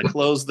just going to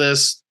close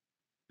this.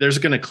 There's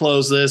going to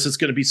close this. It's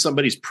going to be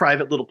somebody's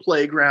private little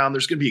playground.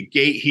 There's going to be a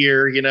gate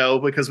here,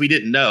 because we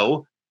didn't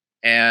know.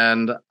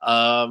 And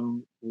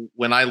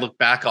when I look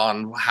back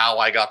on how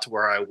I got to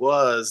where I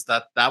was,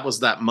 that was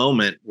that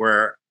moment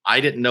where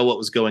I didn't know what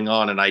was going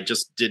on. And I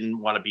just didn't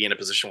want to be in a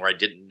position where I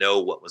didn't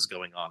know what was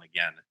going on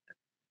again.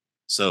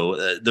 So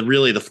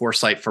the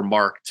foresight for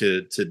Mark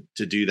to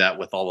do that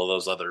with all of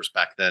those others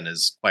back then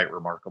is quite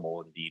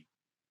remarkable indeed.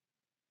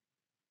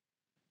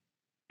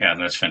 Yeah,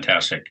 that's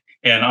fantastic.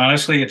 And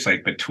honestly, it's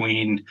like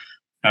between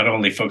not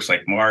only folks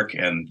like Mark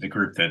and the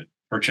group that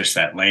purchased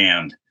that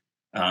land,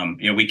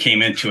 we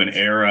came into an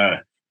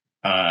era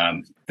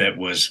that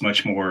was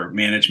much more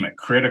management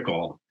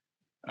critical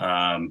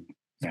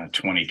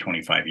 20,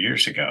 25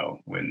 years ago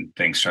when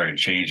things started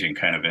changing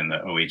kind of in the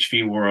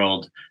OHV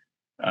world.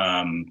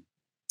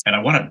 And I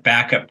want to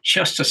back up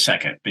just a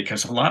second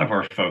because a lot of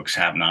our folks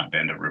have not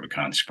been to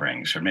Rubicon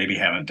Springs or maybe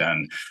haven't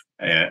done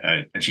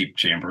a Jeep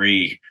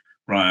Jamboree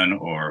run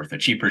or the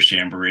Jeepers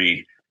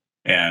Jamboree.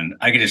 And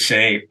I can just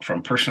say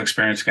from personal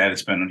experience, guy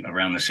that's been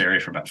around this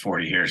area for about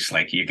 40 years,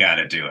 like you got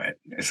to do it.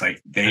 It's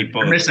like they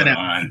both put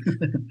on.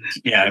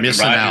 Yeah, Roger's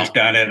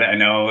done it. I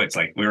know. It's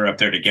like we were up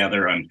there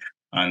together on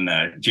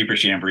the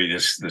Jeepers Jamboree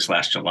this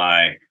last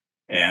July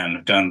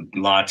and done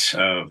lots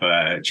of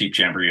Jeep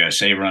Jamboree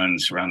USA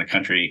runs around the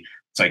country.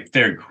 It's like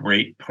they're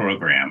great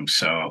programs.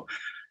 So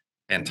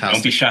fantastic.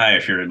 Don't be shy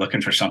if you're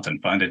looking for something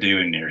fun to do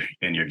in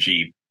your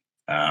Jeep.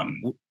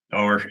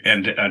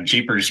 And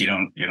Jeepers, you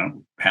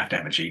don't have to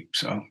have a Jeep.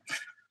 So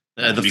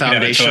the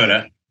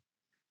foundation.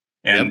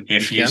 And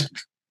if you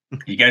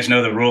guys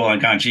know the rule on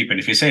Gone-GPN,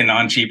 if you say a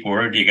non-Jeep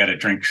word, you got to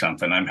drink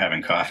something. I'm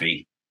having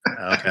coffee.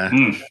 Okay.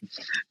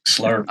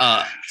 Slurp.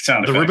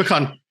 Sound the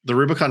effect.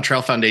 Rubicon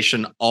Trail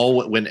Foundation,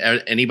 when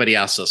anybody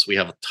asks us, we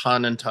have a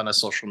ton of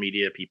social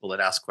media people that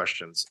ask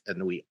questions,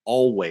 and we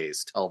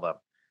always tell them,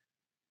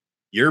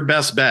 your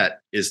best bet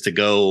is to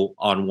go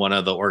on one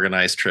of the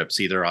organized trips,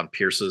 either on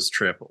Pierce's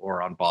trip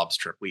or on Bob's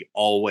trip. We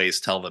always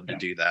tell them to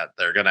do that.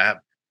 They're going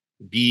to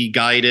be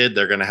guided.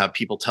 They're going to have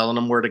people telling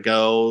them where to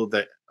go.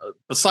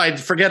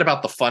 Besides, forget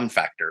about the fun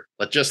factor,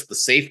 but just the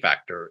safe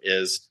factor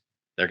is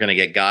they're going to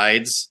get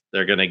guides.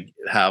 They're going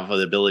to have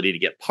the ability to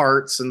get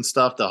parts and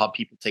stuff. They'll have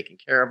people taking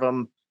care of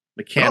them,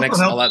 mechanics,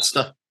 and all that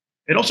stuff.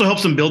 It also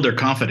helps them build their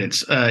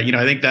confidence. I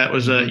think that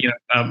was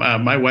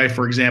my wife,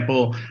 for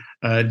example,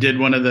 did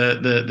one of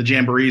the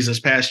jamborees this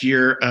past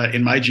year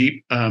in my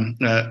Jeep,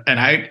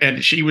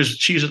 and she was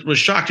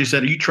shocked. She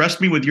said, "You trust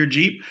me with your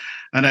Jeep?"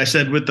 And I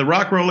said, "With the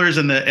rock rollers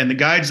and the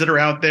guides that are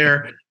out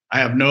there, I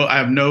have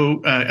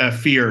no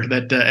fear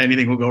that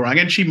anything will go wrong."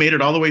 And she made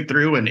it all the way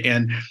through,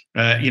 and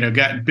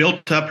got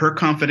built up her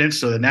confidence,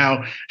 so that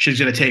now she's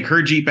going to take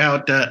her Jeep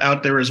out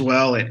there as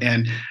well.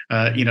 And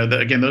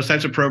again, those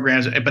types of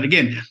programs. But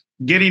again,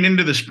 getting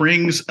into the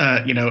springs,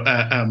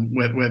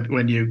 with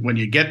when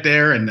you get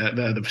there, and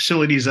the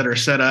facilities that are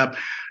set up,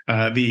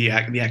 the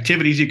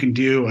activities you can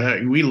do.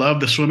 We love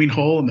the swimming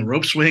hole and the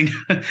rope swing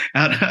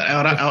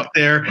out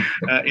there.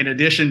 In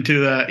addition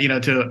to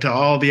to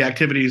all the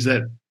activities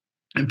that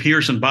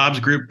Pierce and Bob's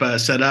group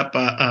set up,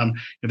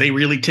 they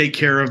really take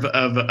care of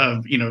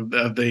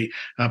the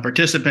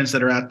participants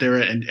that are out there,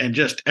 and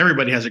just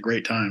everybody has a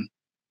great time.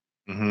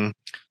 Mm-hmm.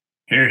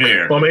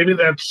 Here. Well, maybe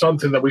that's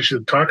something that we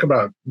should talk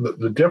about,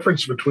 the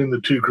difference between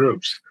the two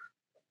groups.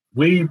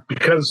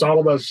 Because all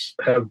of us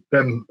have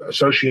been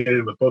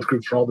associated with both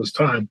groups for all this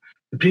time,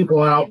 the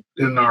people out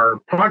in our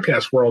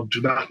podcast world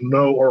do not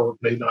know or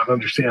may not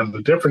understand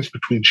the difference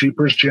between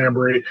Jeepers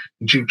Jamboree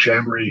and Jeep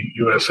Jamboree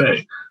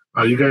USA.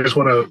 You guys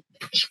want to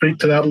speak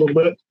to that a little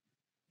bit?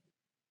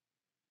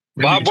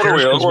 Bob, what are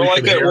we?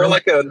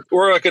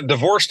 We're like a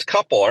divorced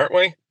couple, aren't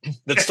we?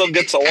 That still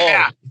gets along.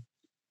 Yeah.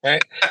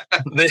 Right?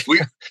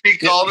 We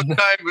speak all the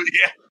time, but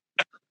yeah.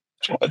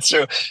 That's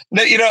true.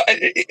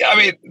 I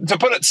mean, to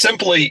put it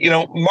simply,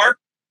 Mark,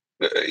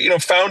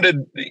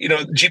 founded,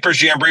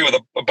 Jeepers Jamboree with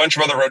a bunch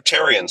of other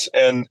Rotarians,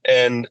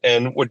 and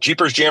what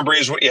Jeepers Jamboree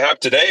is, what you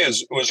have today,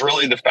 was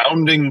really the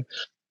founding,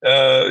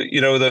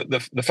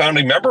 the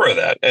founding member of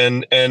that,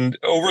 and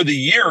over the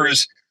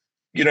years,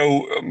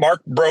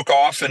 Mark broke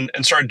off and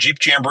started Jeep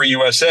Jamboree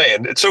USA.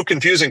 And it's so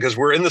confusing because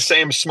we're in the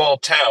same small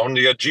town.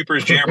 You got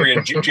Jeepers Jamboree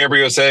and Jeep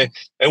Jamboree USA,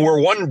 and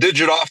we're one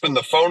digit off in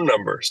the phone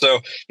number. So,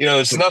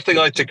 it's nothing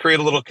like to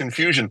create a little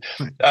confusion.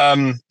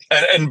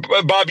 And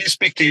Bob, you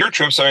speak to your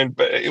trips. I mean,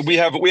 we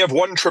have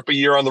one trip a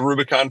year on the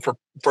Rubicon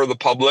for the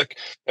public,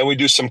 and we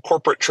do some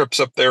corporate trips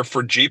up there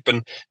for Jeep.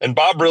 And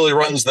Bob really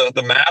runs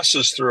the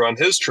masses through on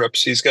his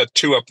trips. He's got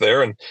 2 up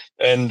there, and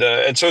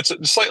so it's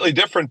slightly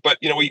different. But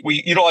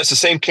we utilize the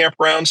same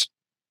campgrounds,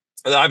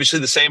 obviously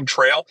the same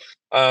trail.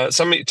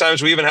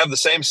 Sometimes we even have the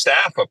same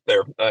staff up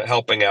there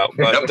helping out,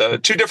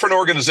 but 2 different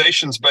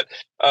organizations. But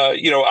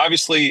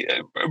obviously,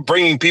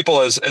 bringing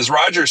people, as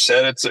Roger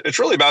said, it's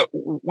really about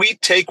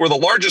we're the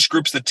largest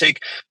groups that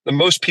take the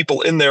most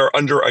people in there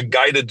under a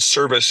guided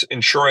service,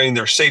 ensuring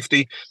their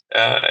safety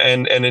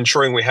and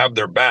ensuring we have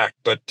their back.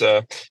 But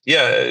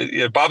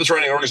Bob's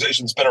running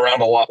organization's been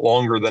around a lot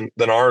longer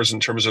than ours in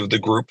terms of the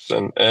groups,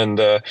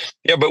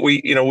 but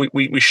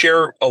we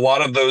share a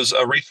lot of those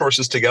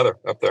resources together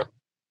up there.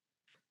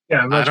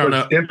 Yeah, and that's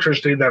what's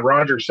interesting that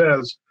Roger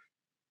says,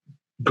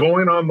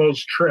 going on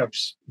those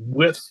trips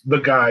with the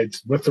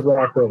guides, with the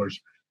rock rollers,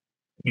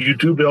 you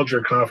do build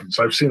your confidence.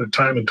 I've seen it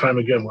time and time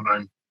again when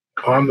I'm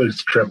on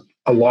this trip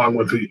along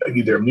with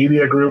either a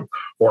media group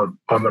or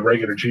on the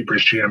regular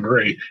Jeepers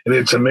Jamboree. And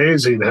it's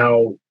amazing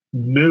how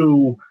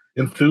new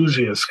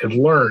enthusiasts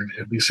can learn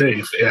and be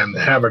safe and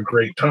have a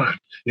great time.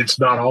 It's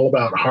not all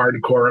about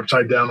hardcore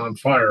upside down on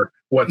fire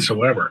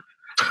whatsoever.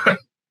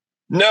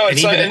 No,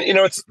 it's not. And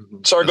it's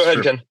sorry. Go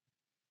ahead, Ken.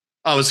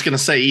 I was going to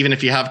say, even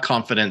if you have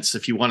confidence,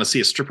 if you want to see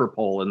a stripper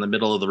pole in the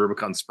middle of the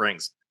Rubicon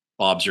Springs,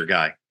 Bob's your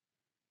guy.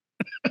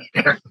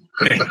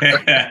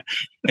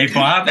 Hey,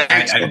 Bob,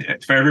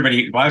 for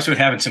everybody, Bob's been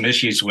having some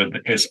issues with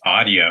his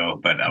audio,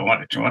 but I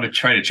want to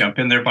try to jump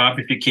in there, Bob,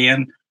 if you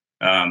can.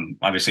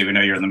 Obviously, we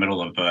know you're in the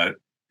middle of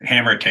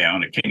Hammer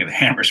Town, the king of the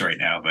hammers right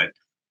now, but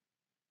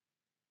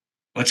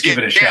let's give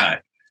it a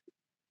shot.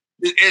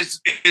 It's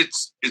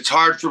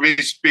hard for me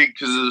to speak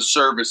because of the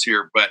service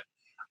here, but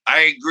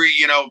I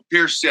agree.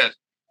 Pierce said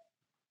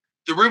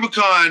the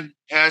Rubicon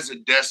has a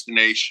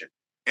destination,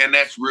 and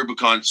that's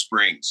Rubicon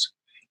Springs.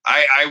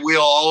 I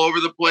wheel all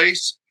over the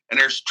place, and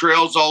there's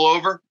trails all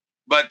over,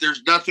 but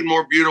there's nothing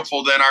more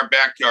beautiful than our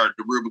backyard,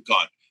 the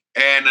Rubicon.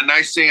 And the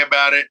nice thing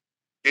about it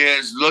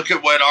is, look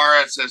at what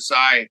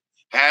RSSI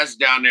has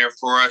down there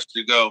for us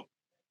to go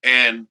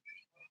and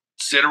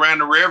sit around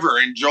the river,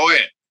 enjoy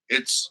it.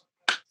 It's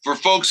for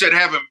folks that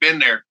haven't been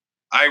there.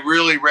 I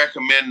really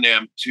recommend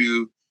them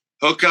to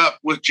hook up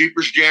with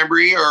Jeepers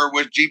Jamboree or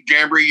with Jeep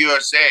Jamboree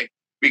USA,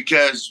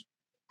 because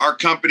our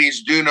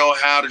companies do know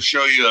how to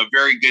show you a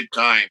very good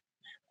time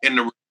in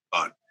the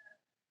Rubicon.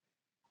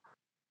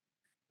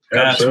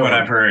 That's Absolutely. what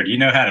I've heard. You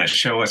know how to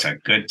show us a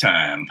good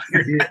time.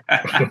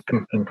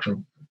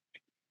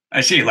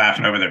 I see you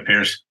laughing over there,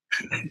 Pierce.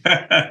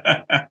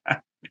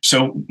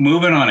 So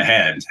moving on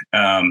ahead,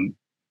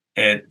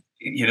 there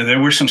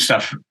were some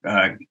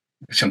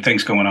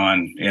things going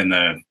on in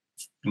the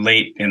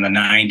late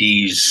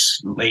 90s,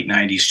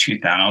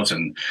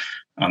 2000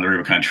 on the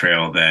Rubicon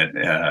Trail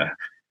that,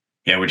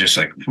 were just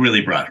like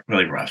really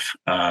rough.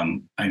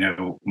 I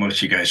know most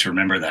of you guys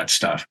remember that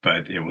stuff,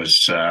 but it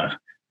was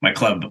my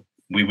club.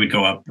 We would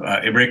go up.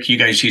 Rick, you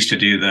guys used to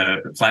do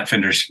the Flat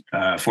Fenders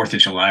 4th of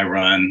July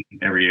run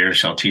every year,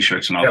 sell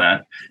T-shirts and all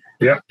that.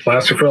 Yeah,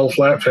 Placerville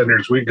Flat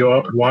Fenders. We'd go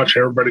up and watch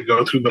everybody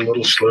go through the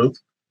little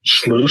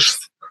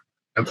sluice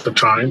at the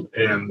time,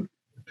 and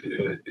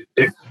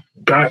it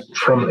got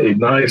from a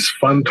nice,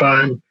 fun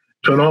time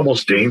to an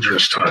almost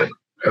dangerous time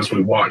as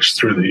we watched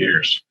through the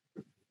years.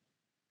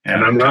 Yeah,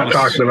 and I'm not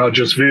talking about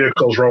just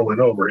vehicles rolling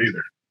over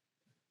either.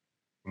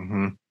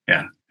 Mm-hmm.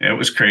 Yeah, it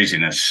was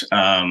craziness.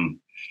 I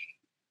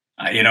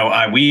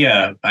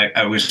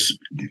was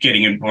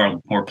getting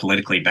involved more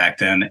politically back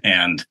then,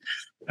 and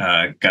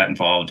got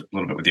involved a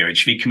little bit with the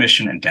OHV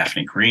Commission and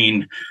Daphne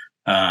Green.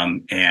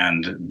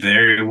 And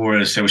there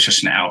was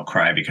just an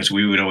outcry because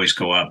we would always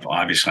go up,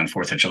 obviously on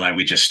 4th of July.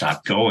 We just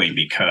stopped going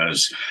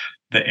because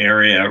the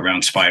area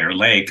around Spider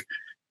Lake,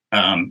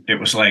 it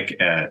was like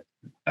a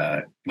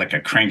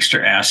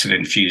crankster acid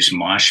infused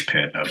mosh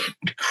pit of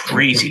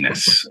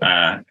craziness.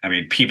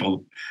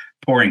 People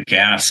pouring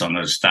gas on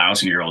those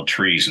 1,000-year-old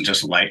trees and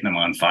just lighting them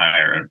on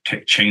fire, and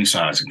take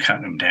chainsaws and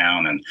cutting them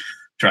down and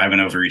driving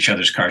over each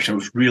other's cars. So it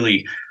was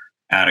really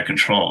out of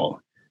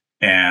control.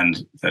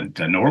 And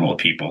the normal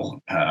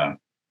people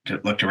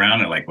looked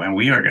around and like, well,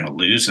 we are going to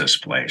lose this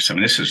place. I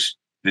mean, this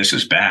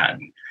is bad.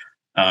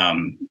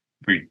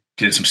 We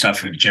did some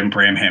stuff with Jim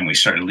Bramham. We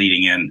started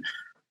leading in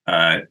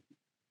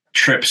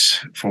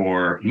trips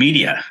for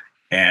media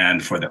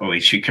and for the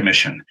OHV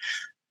Commission.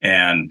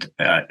 And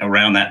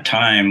around that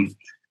time,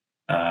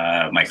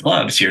 my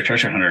club, Sierra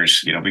Treasure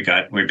Hunters, we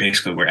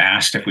were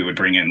asked if we would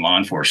bring in law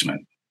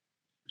enforcement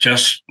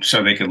just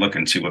so they could look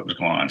and see what was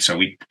going on. So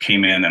we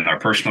came in our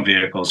personal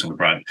vehicles, and we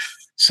brought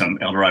some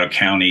El Dorado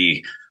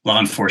County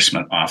law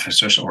enforcement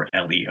officers, or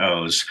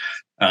LEOs,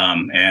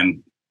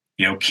 and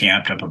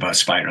camped up above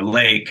Spider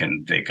Lake,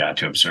 and they got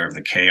to observe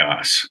the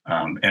chaos.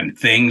 And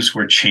things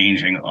were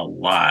changing a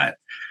lot.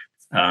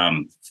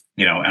 And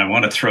I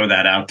want to throw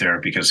that out there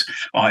because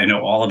I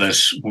know all of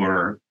us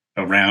were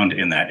around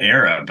in that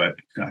era, but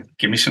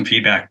give me some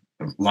feedback.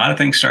 A lot of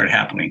things started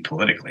happening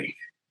politically.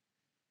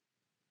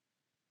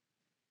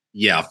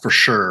 Yeah, for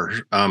sure.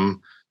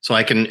 So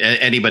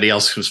anybody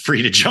else who's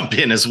free to jump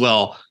in as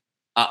well.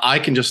 I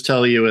can just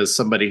tell you, as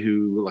somebody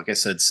who, like I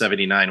said,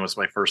 79 was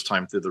my first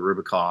time through the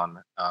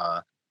Rubicon.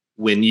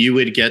 When you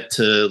would get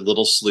to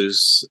Little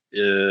Sluice,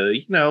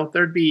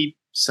 there'd be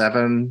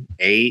 7,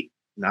 8,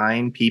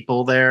 9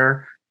 people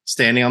there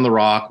standing on the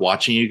rock,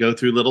 watching you go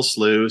through Little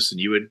Sluice,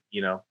 and you would,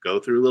 go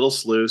through Little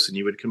Sluice, and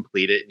you would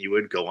complete it, and you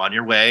would go on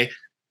your way.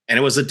 And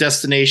it was a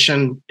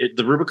destination.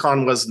 The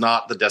Rubicon was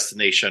not the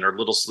destination, or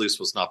Little Sluice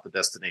was not the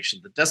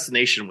destination. The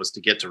destination was to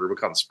get to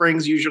Rubicon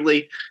Springs,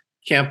 usually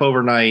camp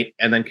overnight,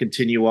 and then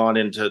continue on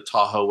into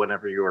Tahoe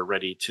whenever you were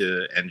ready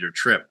to end your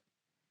trip.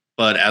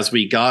 But as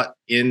we got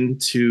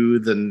into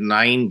the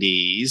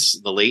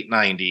 90s, the late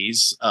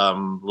 90s,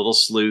 Little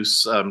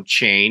Sluice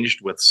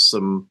changed with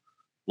some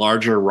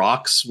larger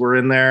rocks were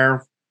in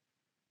there.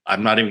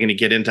 I'm not even going to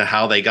get into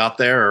how they got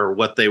there or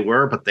what they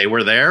were, but they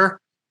were there.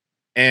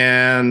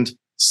 And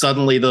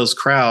suddenly those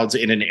crowds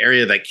in an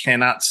area that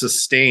cannot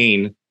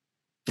sustain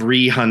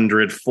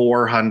 300,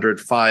 400,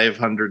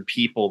 500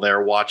 people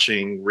there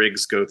watching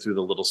rigs go through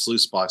the Little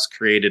Sluice box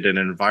created an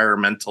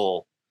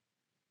environmental,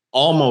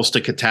 almost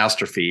a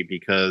catastrophe,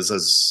 because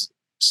as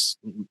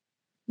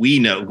we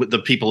know, the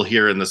people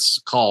here in this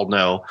call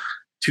know,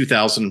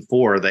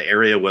 2004, the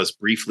area was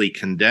briefly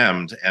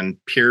condemned, and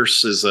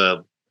Pierce is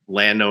a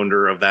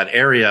landowner of that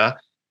area.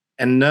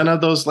 And none of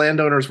those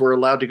landowners were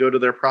allowed to go to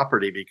their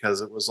property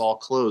because it was all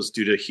closed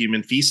due to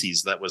human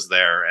feces that was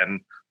there.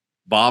 And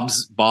Bob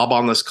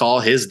on this call,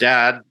 his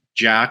dad,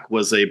 Jack,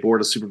 was a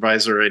board of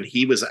supervisor, and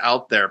he was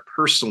out there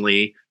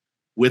personally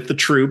with the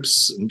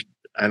troops.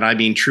 And I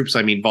mean troops,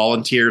 I mean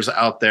volunteers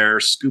out there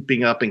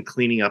scooping up and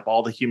cleaning up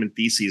all the human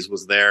feces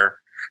was there.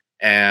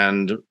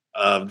 And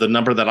the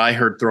number that I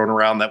heard thrown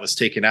around that was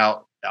taken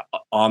out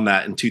on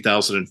that in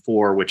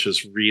 2004, which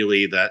is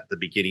really the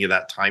beginning of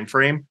that time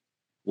frame,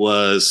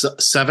 was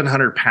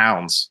 700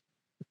 pounds.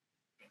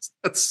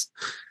 That's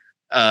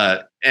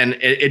and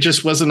it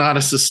just was not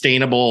a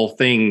sustainable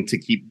thing to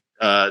keep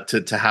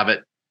to have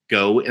it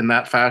go in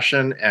that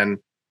fashion. And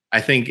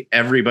I think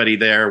everybody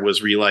there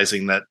was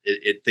realizing that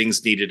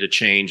things needed to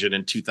change. And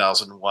in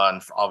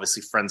 2001,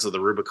 obviously Friends of the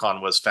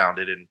Rubicon was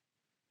founded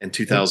in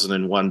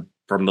 2001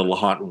 from the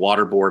Lahontan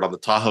Water Board on the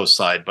Tahoe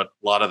side. But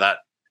a lot of that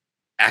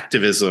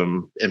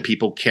activism and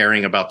people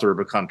caring about the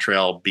Rubicon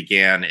Trail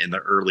began in the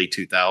early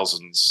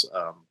 2000s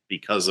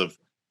because of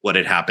what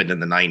had happened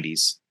in the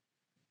 90s.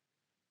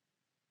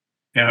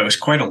 Yeah, it was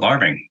quite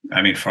alarming.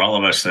 I mean, for all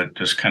of us that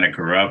just kind of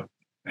grew up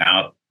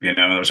out, it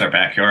was our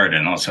backyard,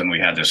 and all of a sudden we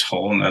had this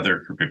whole other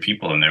group of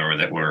people in there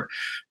that were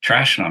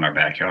trashing on our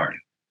backyard.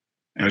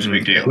 It was a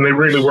big deal. And they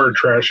really were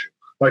trashing.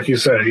 Like you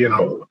said,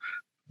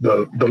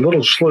 the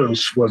little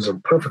sluice was a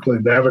perfectly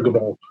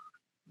navigable,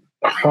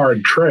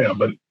 hard trail,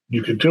 but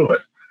you could do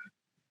it.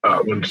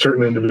 When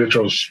certain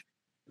individuals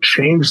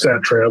changed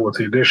that trail with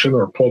the addition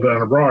or pulled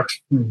down of rocks,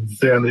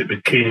 then it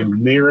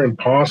became near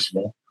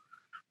impossible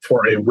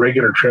for a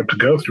regular trip to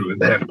go through, and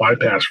they had to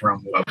bypass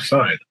around the left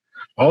side.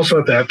 Also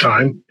at that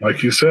time,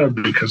 like you said,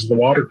 because of the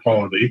water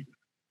quality,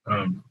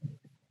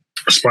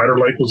 Spider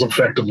Lake was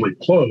effectively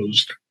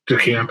closed to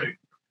camping.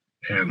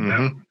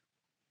 And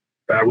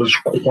that was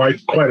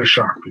quite a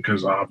shock,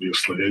 because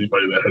obviously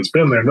anybody that has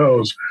been there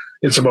knows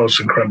it's the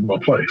most incredible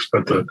place.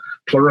 But the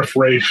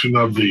proliferation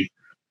of the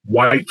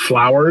white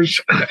flowers,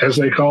 as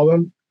they call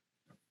them,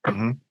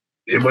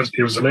 it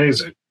was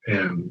amazing.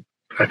 And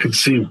I could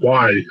see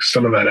why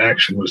some of that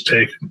action was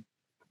taken.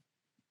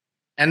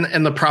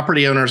 And the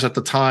property owners at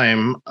the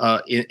time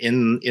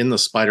in the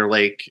Spider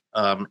Lake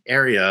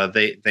area,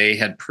 they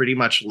had pretty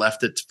much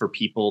left it for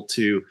people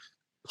to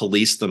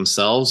police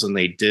themselves, and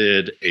they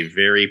did a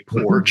very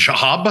poor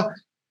job,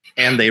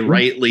 and they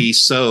rightly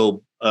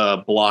so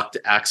blocked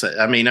access.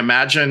 I mean,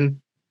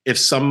 imagine if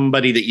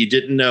somebody that you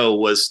didn't know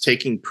was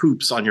taking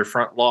poops on your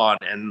front lawn,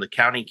 and the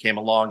county came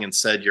along and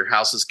said your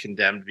house is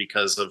condemned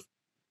because of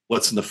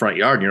what's in the front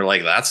yard, and you're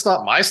like, that's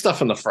not my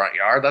stuff in the front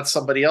yard, that's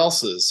somebody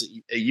else's.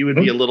 You would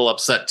be a little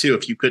upset too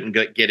if you couldn't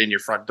get in your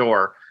front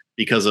door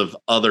because of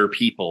other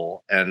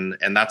people. And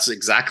that's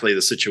exactly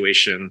the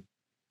situation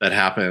that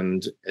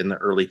happened in the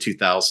early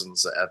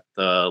 2000s at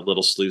the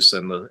Little Sluice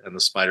and the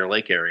Spider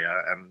Lake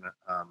area. And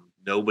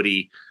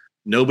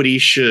nobody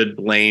should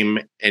blame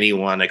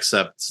anyone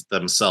except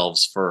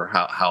themselves for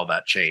how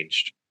that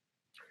changed.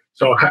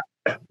 So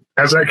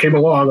as that came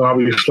along,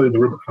 obviously the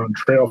Rubicon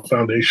Trail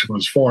Foundation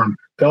was formed.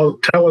 Tell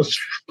us,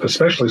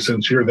 especially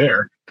since you're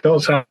there, tell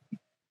us how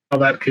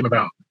that came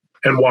about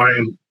and why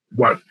and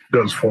what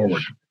goes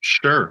forward.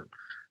 Sure.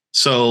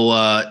 So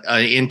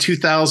in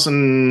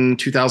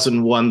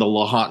 2001, the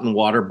Lahontan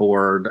Water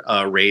Board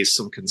raised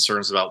some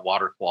concerns about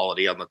water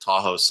quality on the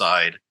Tahoe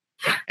side.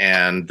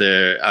 And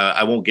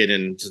I won't get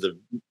into the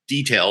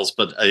details,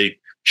 but a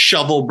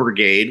shovel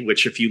brigade,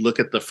 which if you look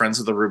at the Friends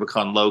of the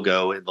Rubicon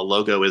logo, the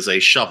logo is a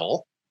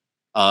shovel.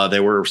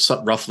 There were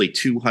roughly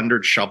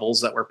 200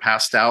 shovels that were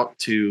passed out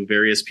to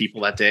various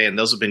people that day, and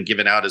those have been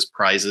given out as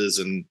prizes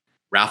and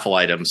raffle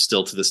items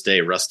still to this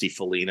day. Rusty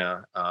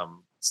Felina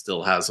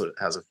still has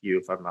a few,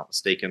 if I'm not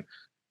mistaken.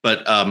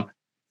 But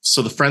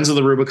so the Friends of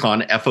the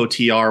Rubicon,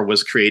 FOTR,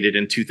 was created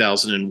in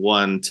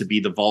 2001 to be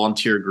the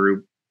volunteer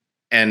group.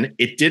 And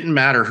it didn't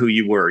matter who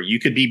you were. You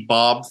could be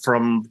Bob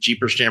from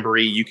Jeepers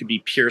Jamboree. You could be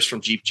Pierce from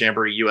Jeep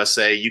Jamboree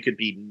USA. You could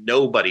be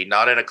nobody,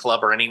 not in a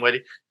club or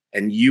anybody.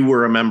 And you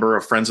were a member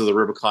of Friends of the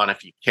Rubicon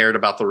if you cared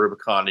about the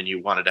Rubicon and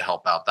you wanted to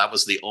help out. That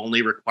was the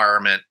only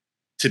requirement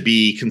to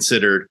be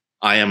considered,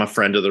 I am a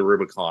friend of the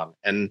Rubicon.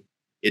 And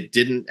it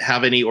didn't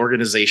have any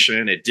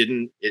organization.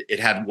 It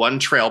had one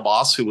trail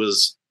boss who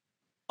was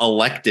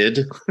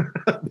elected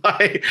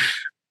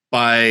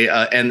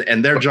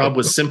and their job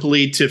was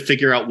simply to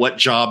figure out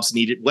what things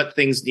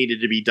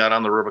needed to be done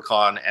on the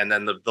Rubicon. And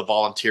then the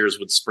volunteers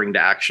would spring to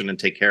action and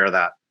take care of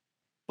that.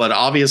 But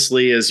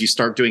obviously, as you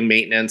start doing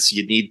maintenance,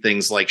 you need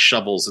things like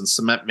shovels and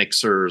cement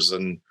mixers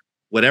and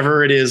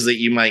whatever it is that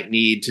you might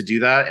need to do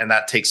that. And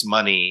that takes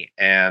money.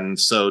 And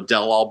so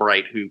Del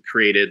Albright, who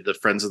created the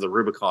Friends of the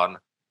Rubicon,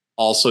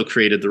 also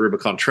created the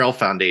Rubicon Trail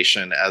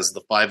Foundation as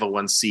the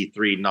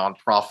 501c3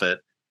 nonprofit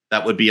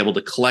that would be able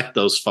to collect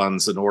those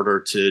funds in order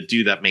to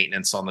do that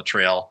maintenance on the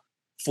trail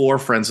for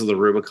Friends of the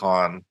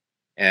Rubicon.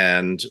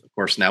 And of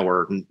course, now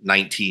we're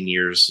 19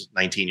 years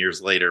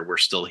later, we're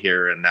still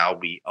here. And now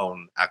we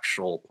own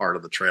actual part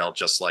of the trail,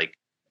 just like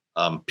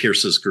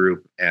Pierce's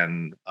group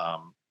and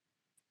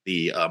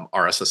the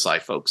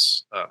RSSI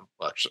folks.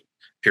 Actually,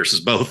 Pierce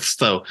is both.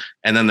 So,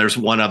 and then there's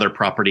one other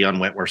property on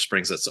Wentworth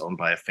Springs that's owned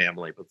by a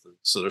family.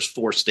 So there's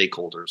 4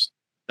 stakeholders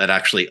that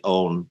actually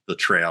own the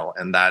trail.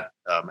 And that,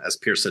 as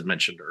Pierce had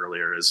mentioned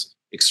earlier, is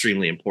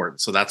extremely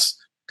important. So that's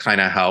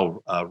kind of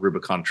how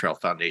Rubicon Trail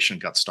Foundation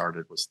got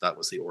started. That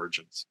was the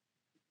origins.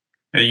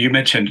 You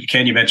mentioned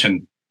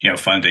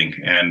funding,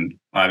 and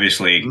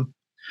obviously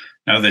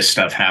none of this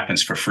stuff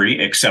happens for free,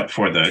 except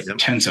for the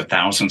tens of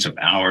thousands of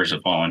hours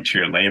of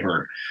volunteer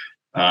labor.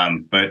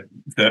 But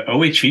the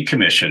OHE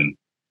Commission,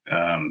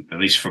 at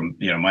least from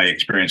my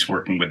experience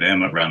working with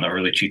them around the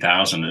early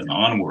 2000s and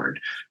onward,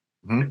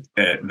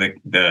 the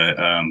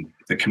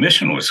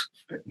commission was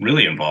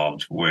really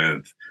involved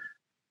with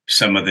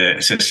some of the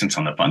assistance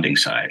on the funding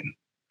side.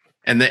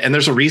 And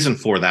there's a reason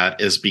for that,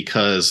 is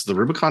because the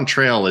Rubicon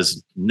Trail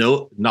is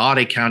not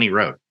a county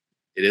road.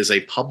 It is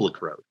a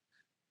public road.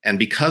 And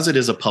because it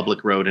is a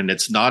public road and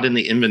it's not in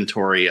the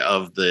inventory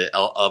of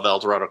El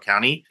Dorado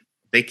County,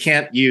 they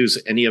can't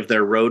use any of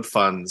their road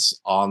funds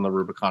on the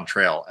Rubicon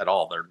Trail at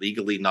all. They're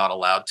legally not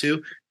allowed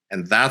to.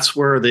 And that's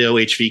where the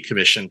OHV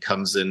Commission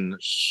comes in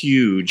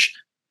huge,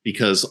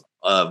 because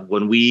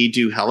when we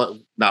do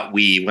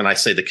when I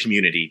say the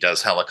community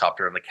does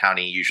helicopter, and the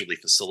county usually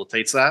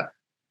facilitates that,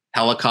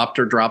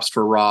 helicopter drops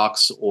for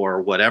rocks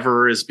or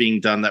whatever is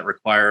being done that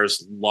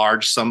requires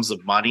large sums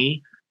of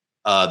money.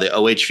 The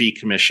OHV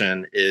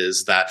Commission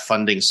is that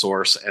funding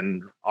source,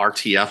 and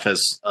RTF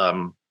has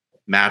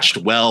matched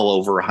well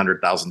over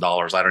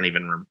 $100,000. I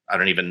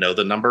don't even know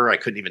the number. I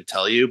couldn't even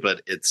tell you,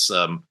 but it's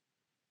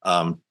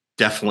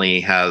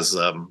definitely has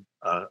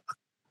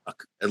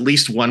at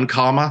least one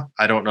comma.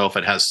 I don't know if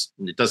it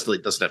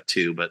doesn't have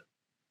two, but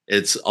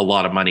it's a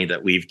lot of money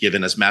that we've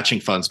given as matching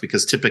funds,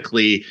 because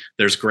typically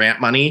there's grant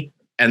money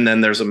and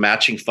then there's a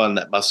matching fund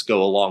that must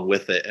go along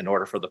with it in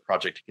order for the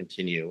project to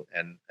continue.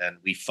 And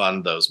we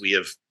fund those. We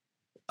have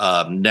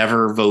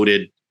never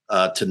voted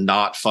to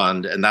not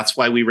fund. And that's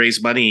why we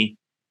raise money,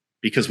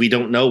 because we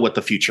don't know what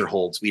the future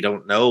holds. We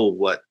don't know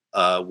what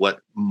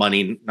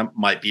money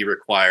might be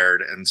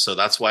required. And so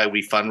that's why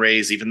we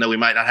fundraise, even though we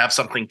might not have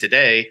something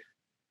today.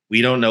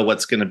 We don't know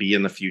what's going to be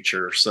in the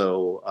future.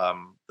 So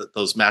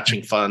those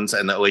matching funds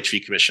and the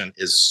OHV Commission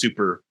is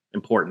super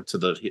important to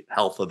the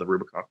health of the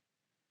Rubicon.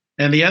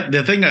 And the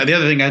other thing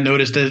I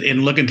noticed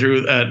in looking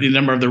through the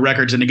number of the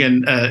records, and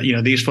again,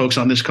 these folks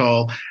on this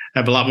call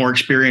have a lot more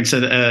experience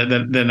than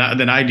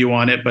I do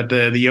on it. But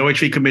the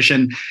OHV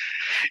Commission,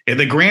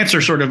 the grants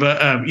are sort of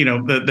they're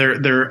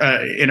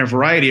in a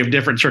variety of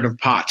different sort of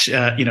pots.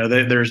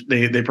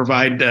 They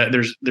provide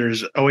there's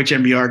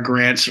OHMBR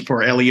grants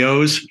for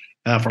LEOs.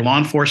 For law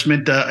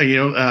enforcement,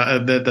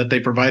 that they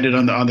provided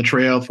on the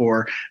trail,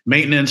 for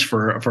maintenance,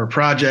 for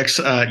projects,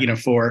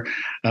 for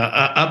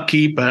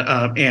upkeep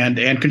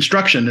and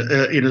construction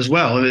as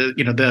well.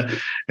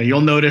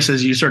 You'll notice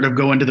as you sort of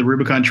go into the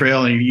Rubicon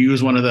Trail and you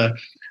use one of the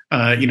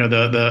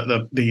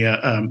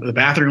the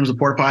bathrooms, the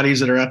port potties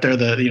that are out there.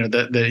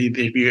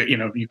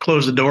 If you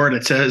close the door and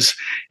it says,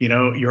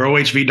 your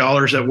OHV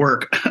dollars at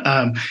work.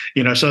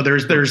 So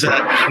there's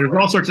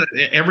all sorts of,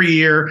 every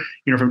year,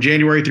 from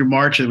January through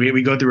March,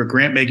 we go through a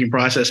grant making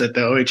process at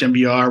the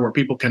OHMBR where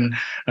people can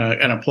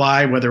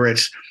apply, whether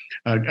it's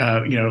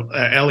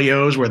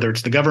LEOs, whether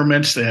it's the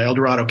governments. The El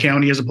Dorado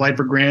County has applied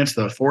for grants.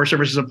 The Forest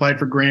Service has applied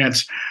for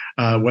grants.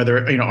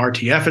 Whether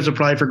RTF has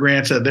applied for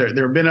grants. There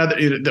have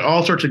been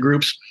all sorts of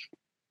groups.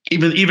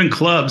 Even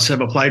clubs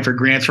have applied for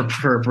grants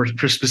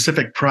for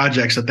specific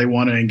projects that they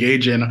want to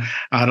engage in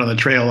out on the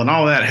trail, and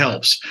all that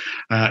helps.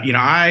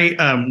 I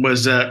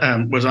was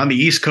on the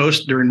East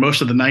Coast during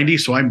most of the '90s,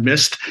 so I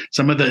missed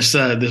some of this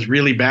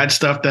really bad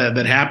stuff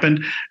that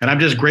happened. And I'm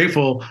just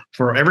grateful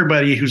for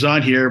everybody who's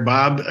on here,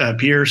 Bob,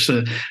 Pierce,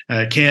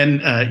 Ken,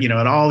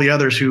 and all the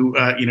others who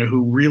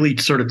really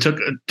sort of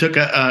took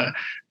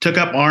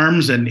up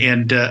arms and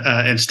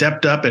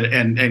stepped up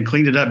and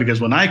cleaned it up, because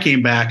when I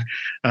came back,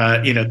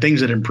 things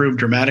had improved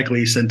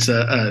dramatically since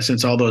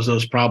all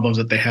those problems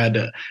that they had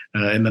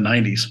in the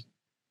 90s.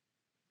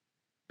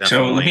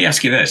 So let me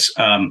ask you this.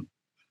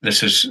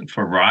 This is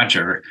for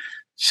Roger.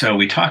 So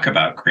we talk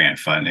about grant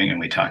funding and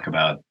we talk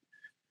about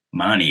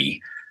money.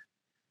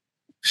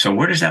 So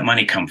where does that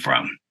money come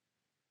from?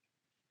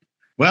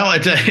 Well,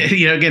 it's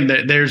again,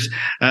 there's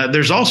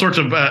all sorts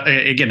of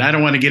again, I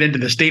don't want to get into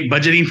the state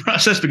budgeting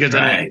process because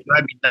right.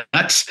 I'd be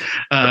nuts.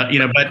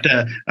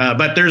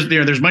 But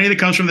there's money that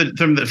comes from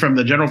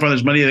the general fund.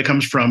 There's money that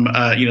comes from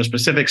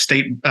specific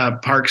state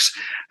parks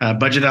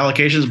budget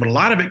allocations, but a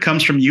lot of it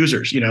comes from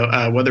users.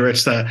 Whether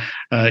it's the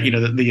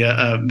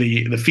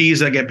fees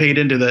that get paid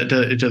into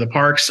the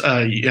parks,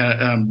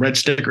 red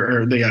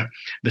sticker or the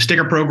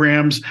sticker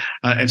programs,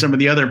 and some of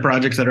the other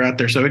projects that are out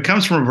there. So it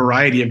comes from a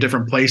variety of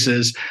different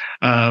places.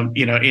 The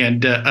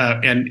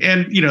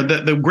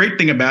great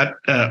thing about,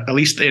 at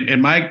least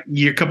in my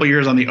couple of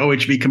years on the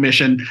OHV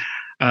Commission,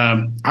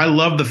 I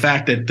love the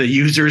fact that the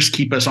users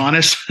keep us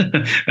honest.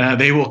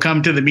 They will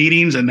come to the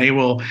meetings and they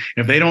will,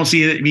 if they don't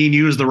see it being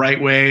used the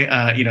right way,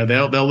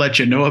 they'll let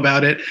you know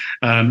about it.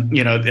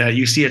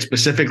 You see it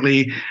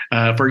specifically,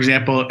 for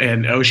example,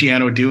 in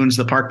Oceano Dunes,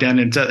 the park down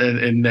in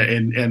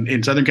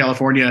Southern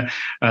California.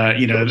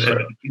 They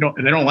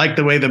don't like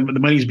the way the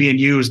money's being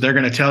used. They're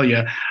going to tell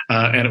you,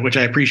 and which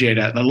I appreciate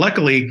that. And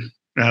luckily,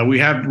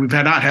 we've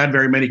not had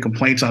very many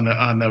complaints on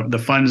the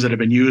funds that have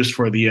been used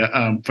for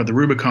the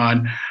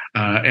Rubicon,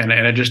 and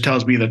it just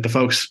tells me that the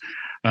folks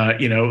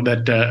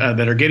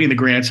that are getting the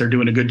grants are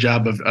doing a good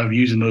job of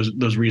using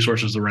those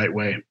resources the right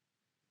way.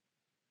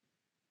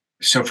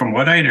 So from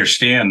what I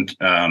understand,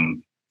 I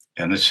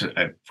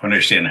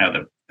understand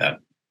how that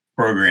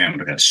program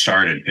got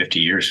started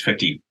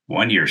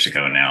 51 years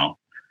ago now,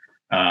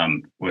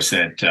 was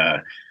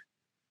that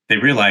they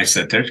realized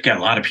that they've got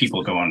a lot of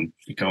people going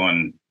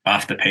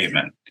off the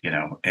pavement,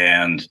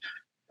 and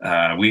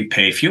we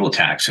pay fuel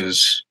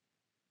taxes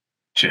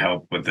to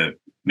help with the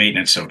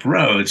maintenance of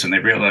roads. And they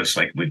realized,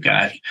 we've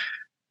got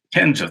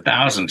tens of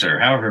thousands or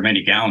however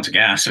many gallons of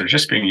gas that are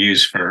just being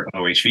used for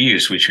OHV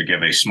use. We should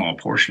give a small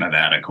portion of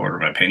that, a quarter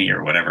of a penny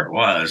or whatever it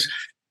was,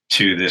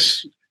 to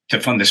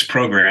fund this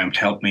program to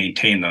help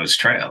maintain those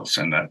trails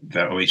and the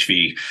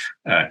OHV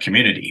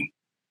community.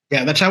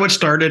 Yeah, that's how it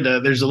started.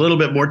 There's a little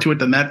bit more to it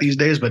than that these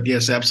days, but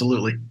yes,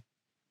 absolutely.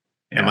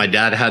 Yeah. And my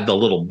dad had the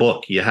little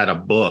book. You had a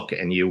book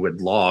and you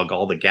would log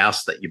all the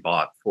gas that you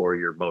bought for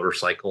your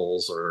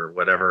motorcycles or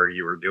whatever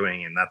you were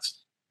doing. And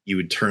you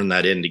would turn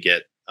that in to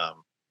get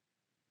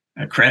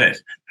a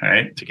credit,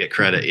 right? To get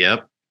credit.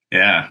 Yep.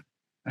 Yeah.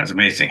 That's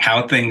amazing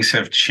how things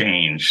have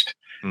changed.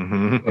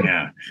 Mm-hmm.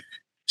 Yeah.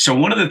 So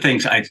one of the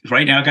things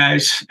right now,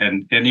 guys,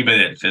 and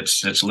anybody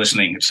that's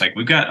listening, it's like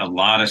we've got a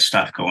lot of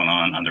stuff going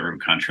on the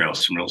Rubicon Trail,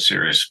 some real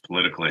serious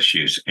political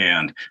issues.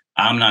 And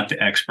I'm not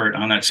the expert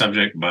on that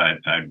subject, but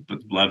I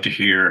would love to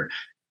hear,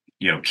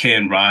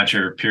 Ken,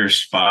 Roger,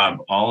 Pierce, Bob,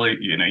 all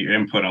your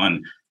input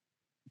on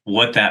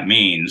what that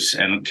means.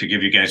 And to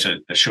give you guys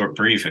a short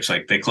brief, it's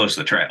like they closed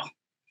the trail.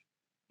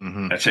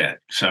 Mm-hmm. That's it.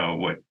 So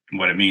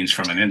what it means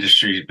from an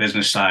industry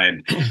business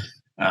side.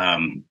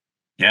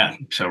 Yeah.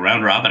 So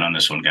round robin on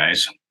this one,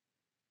 guys.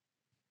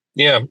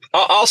 Yeah,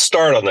 I'll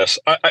start on this.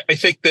 I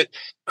think that,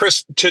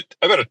 Chris,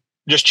 I'm going to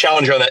just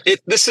challenge you on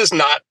that. This is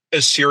not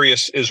as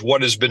serious as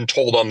what has been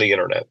told on the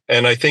internet.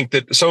 And I think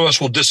that some of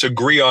us will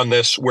disagree on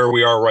this where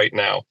we are right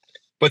now.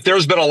 But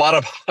there's been a lot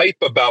of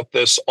hype about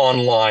this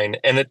online,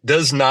 and it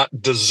does not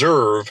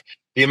deserve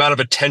the amount of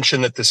attention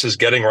that this is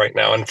getting right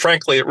now. And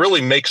frankly, it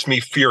really makes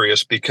me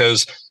furious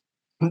because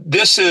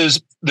this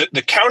is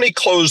the county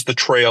closed the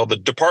trail. The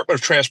Department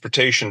of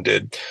Transportation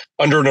did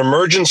under an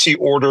emergency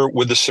order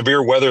with the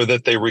severe weather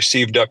that they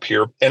received up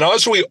here. And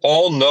as we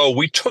all know,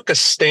 we took a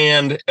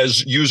stand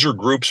as user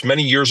groups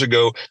many years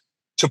ago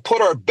to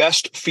put our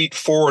best feet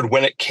forward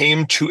when it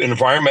came to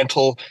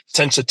environmental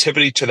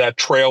sensitivity to that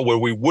trail, where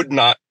we would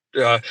not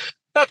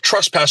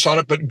trespass on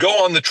it, but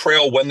go on the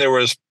trail when there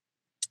was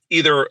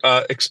either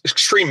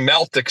extreme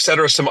melt, et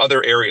cetera, some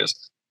other areas.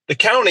 The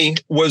county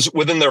was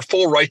within their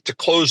full right to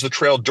close the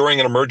trail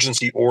during an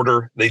emergency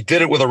order. They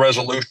did it with a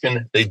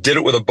resolution. They did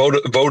it with a vote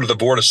of the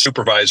Board of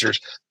Supervisors.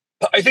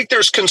 I think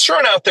there's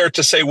concern out there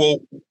to say, well,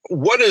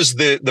 what is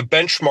the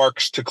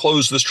benchmarks to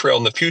close this trail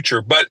in the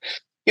future? But,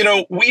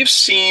 we've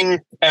seen,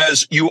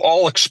 as you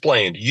all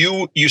explained,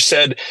 you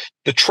said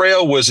the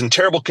trail was in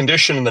terrible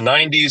condition in the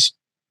 90s.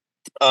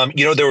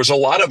 There was a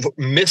lot of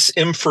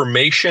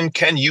misinformation.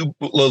 Ken, you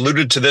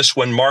alluded to this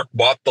when Mark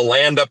bought the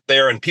land up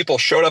there and people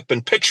showed up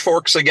in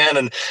pitchforks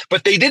again.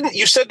 But they didn't,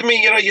 you said to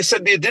me, you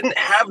said they didn't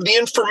have the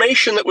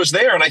information that was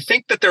there. And I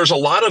think that there's a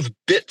lot of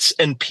bits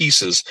and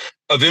pieces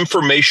of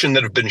information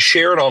that have been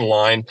shared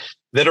online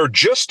that are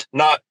just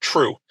not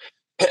true.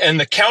 And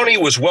the county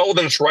was well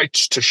within its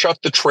rights to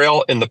shut the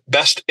trail in the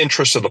best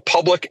interest of the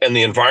public and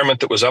the environment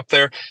that was up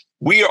there.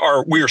 We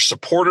are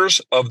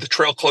supporters of the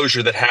trail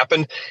closure that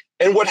happened.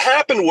 And what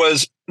happened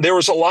was there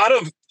was a lot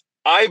of,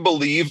 I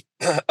believe,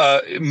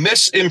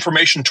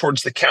 misinformation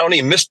towards the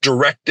county,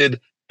 misdirected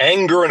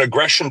anger and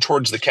aggression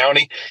towards the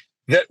county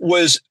that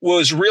was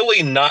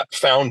really not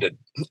founded.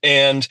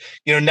 And,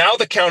 now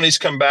the county's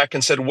come back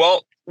and said,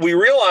 well, we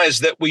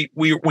realized that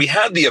we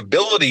had the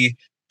ability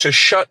to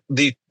shut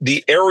the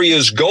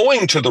areas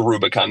going to the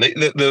Rubicon.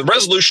 The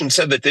resolution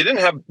said that they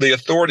didn't have the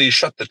authority to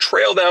shut the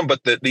trail down,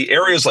 but the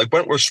areas like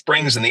Wentworth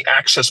Springs and the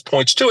access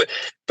points to it.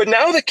 But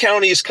now the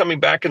county is coming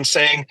back and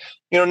saying,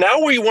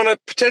 now we want to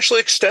potentially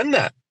extend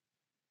that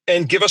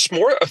and give us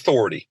more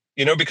authority,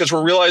 because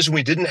we're realizing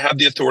we didn't have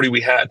the authority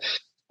we had.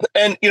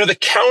 And, the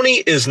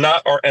county is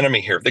not our enemy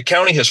here. The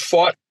county has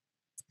fought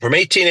from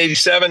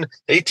 1887 to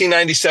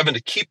 1897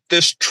 to keep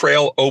this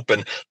trail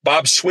open.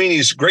 Bob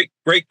Sweeney's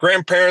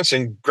great-grandparents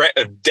and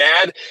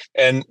dad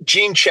and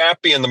Gene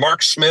Chappie and the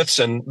Mark Smiths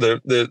and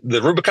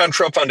the Rubicon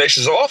Trail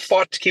Foundations all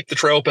fought to keep the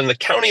trail open. The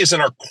county is in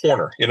our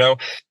corner,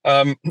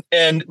 but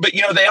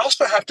they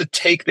also have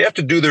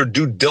to do their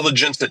due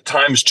diligence at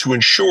times to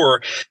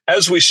ensure,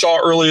 as we saw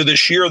earlier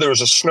this year, there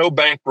was a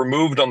snowbank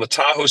removed on the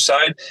Tahoe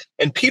side,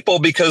 and people,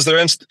 because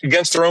they're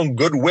against their own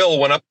goodwill,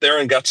 went up there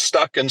and got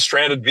stuck in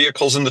stranded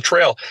vehicles in the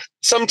trail.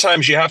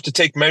 Sometimes you have to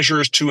take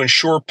measures to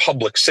ensure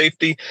public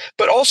safety,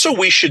 but also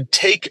we should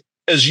take,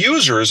 as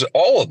users,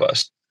 all of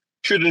us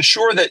should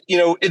ensure that,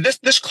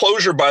 this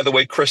closure, by the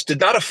way, Chris,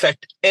 did not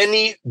affect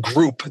any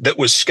group that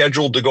was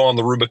scheduled to go on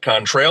the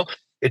Rubicon Trail.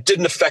 It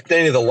didn't affect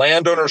any of the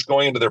landowners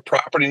going into their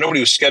property. Nobody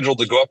was scheduled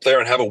to go up there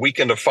and have a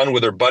weekend of fun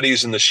with their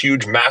buddies in this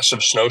huge,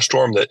 massive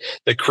snowstorm that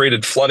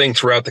created flooding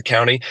throughout the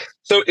county.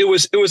 So it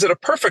was at a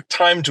perfect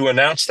time to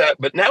announce that.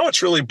 But now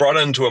it's really brought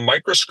into a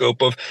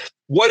microscope of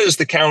what is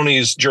the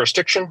county's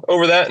jurisdiction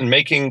over that and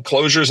making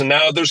closures. And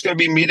now there's going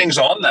to be meetings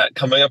on that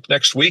coming up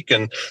next week.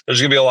 And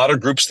there's going to be a lot of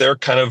groups there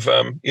kind of,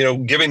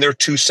 giving their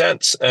 2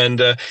 cents. And,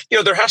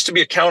 there has to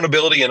be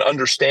accountability and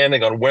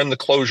understanding on when the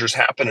closures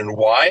happen and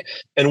why,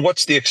 and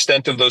what's the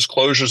extent of those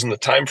closures and the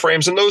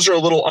timeframes. And those are a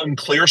little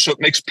unclear. So it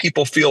makes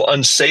people feel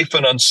unsafe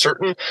and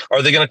uncertain.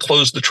 Are they going to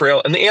close the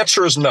trail? And the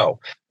answer is no.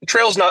 The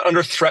trail is not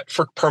under threat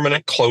for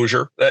permanent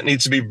closure. That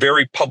needs to be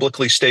very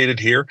publicly stated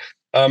here.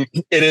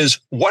 It is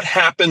what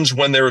happens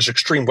when there is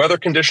extreme weather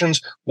conditions,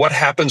 what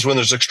happens when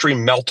there's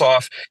extreme melt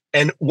off,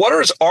 and what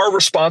is our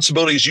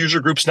responsibility as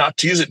user groups not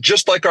to use it,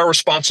 just like our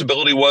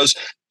responsibility was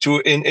to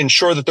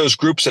ensure that those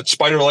groups at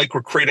Spider Lake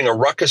were creating a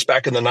ruckus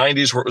back in the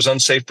 90s where it was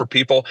unsafe for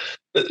people.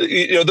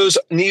 those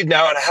need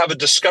now to have a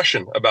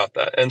discussion about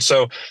that. And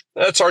so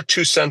that's our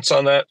 2 cents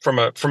on that from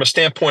a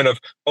standpoint of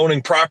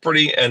owning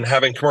property and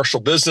having commercial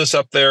business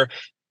up there.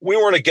 We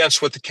weren't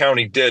against what the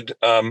county did,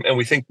 and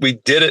we think we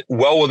did it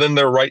well within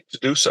their right to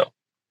do so.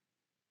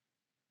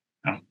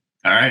 Oh,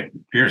 all right,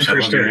 Pierce, I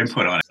love your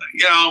input on it.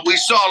 We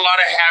saw a lot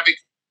of havoc,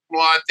 a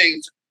lot of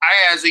things.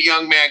 I, as a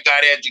young man,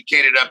 got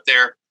educated up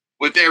there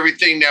with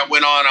everything that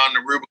went on the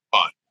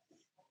Rubicon.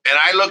 And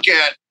I look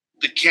at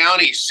the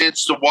county,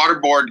 since the water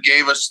board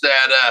gave us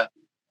that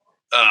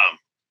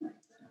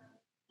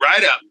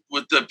write-up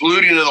with the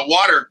polluting of the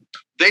water,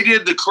 they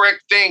did the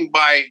correct thing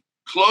by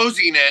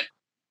closing it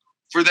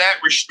for that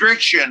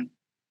restriction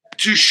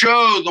to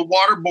show the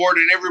water board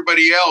and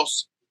everybody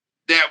else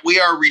that we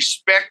are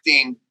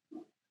respecting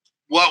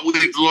what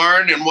we've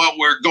learned and what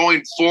we're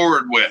going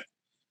forward with.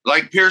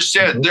 Like Pierce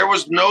said, there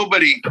was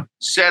nobody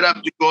set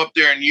up to go up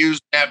there and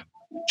use that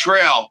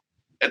trail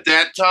at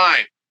that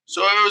time.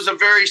 So it was a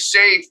very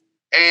safe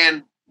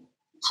and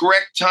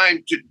correct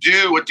time to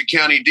do what the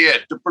county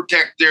did to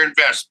protect their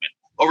investment.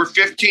 Over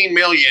 $15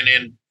 million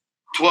in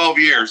 12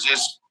 years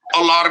is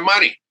a lot of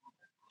money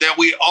that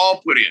we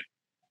all put in.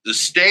 The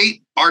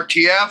state,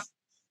 RTF,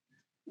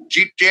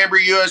 Jeep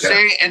Jamboree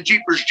USA, and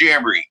Jeepers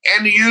Jamboree,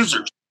 and the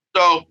users.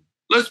 So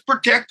let's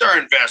protect our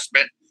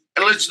investment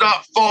and let's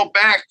not fall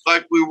back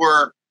like we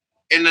were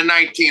in the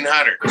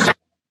 1900s.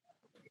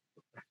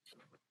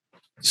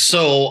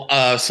 So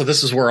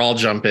this is where I'll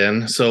jump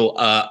in. So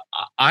I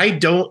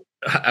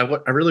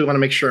really want to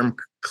make sure I'm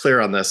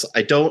clear on this.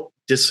 I don't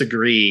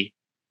disagree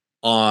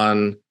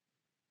on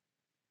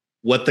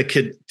what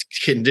the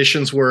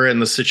conditions were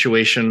and the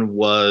situation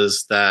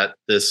was that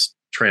this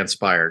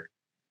transpired.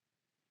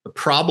 The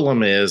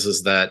problem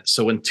is that,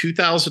 so in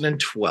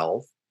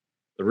 2012,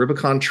 the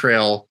Rubicon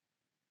Trail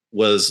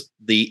was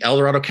the El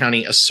Dorado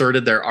County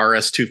asserted their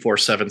RS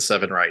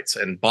 2477 rights.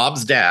 And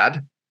Bob's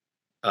dad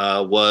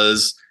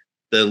was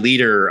the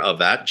leader of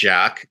that,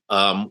 Jack,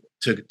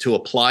 to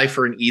apply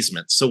for an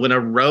easement. So when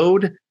a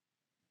road,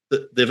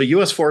 the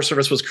U.S. Forest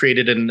Service was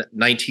created in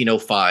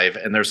 1905,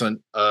 and there's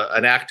an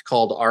act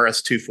called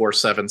RS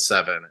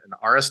 2477. And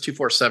RS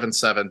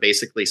 2477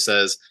 basically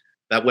says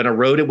that when a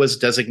road was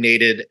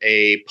designated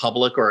a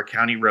public or a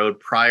county road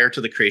prior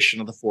to the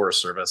creation of the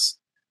Forest Service,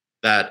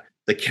 that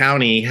the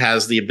county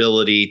has the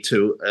ability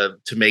to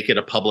make it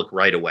a public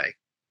right of way.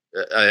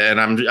 And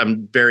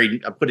I'm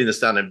putting this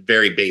down in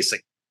very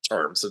basic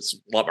terms. It's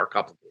a lot more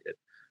complicated,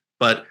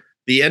 but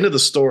the end of the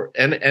story,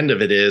 end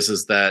of it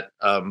is that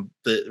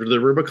the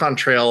Rubicon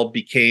Trail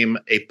became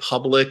a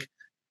public.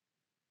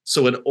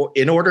 So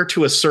in order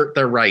to assert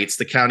their rights,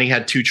 the county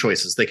had two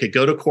choices. They could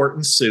go to court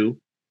and sue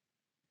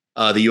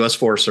the U.S.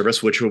 Forest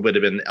Service, which would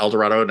have been El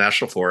Dorado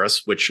National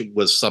Forest, which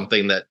was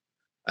something that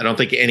I don't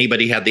think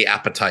anybody had the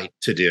appetite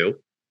to do.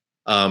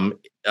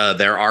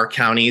 There are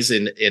counties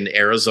in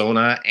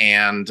Arizona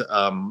and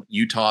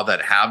Utah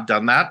that have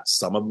done that.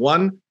 Some have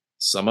won,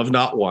 some have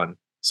not won.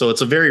 So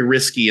it's a very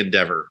risky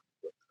endeavor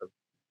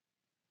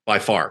by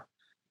far.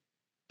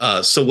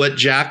 So what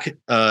Jack,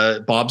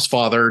 Bob's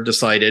father,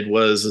 decided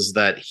is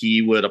that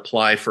he would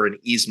apply for an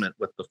easement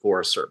with the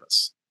Forest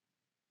Service.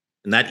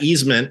 And that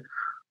easement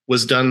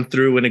was done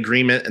through an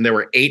agreement, and there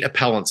were 8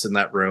 appellants in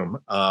that room.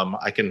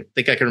 I can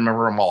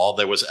remember them all.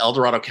 There was El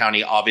Dorado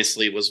County,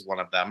 obviously, was one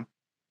of them.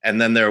 And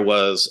then there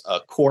was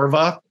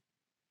Corva.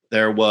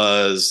 There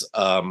was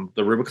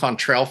the Rubicon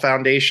Trail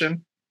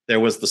Foundation. There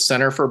was the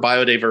Center for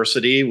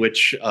Biodiversity,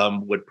 which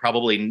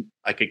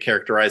I could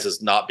characterize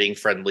as not being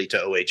friendly to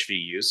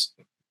OHVUs.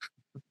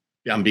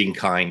 Yeah, I'm being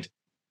kind.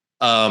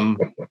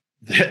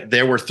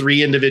 There were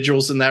 3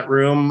 individuals in that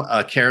room,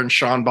 Karen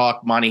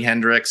Schonbach, Monty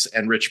Hendricks,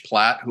 and Rich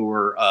Platt, who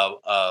were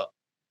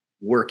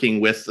working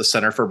with the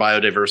Center for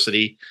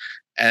Biodiversity.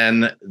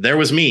 And there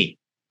was me.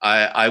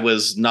 I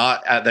was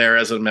not there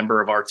as a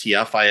member of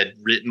RTF. I had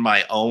written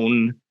my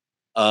own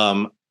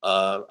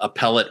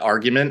appellate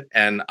argument,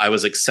 and I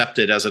was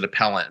accepted as an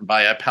appellant. And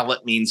by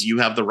appellate means you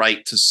have the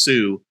right to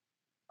sue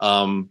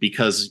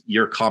because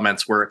your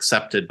comments were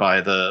accepted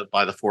by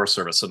the Forest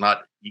Service. So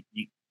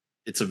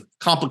it's a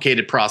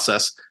complicated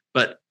process,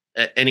 but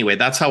anyway,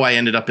 that's how I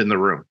ended up in the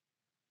room.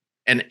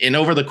 And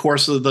over the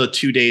course of the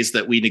 2 days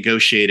that we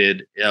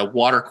negotiated,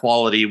 water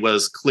quality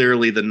was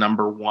clearly the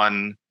number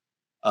one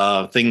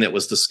thing that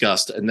was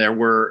discussed. And there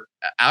were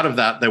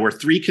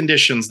 3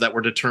 conditions that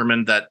were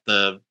determined that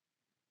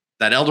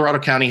El Dorado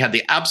County had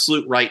the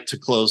absolute right to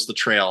close the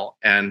trail.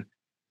 And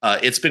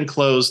it's been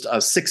closed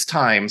 6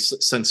 times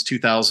since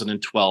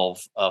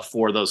 2012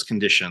 for those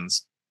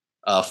conditions.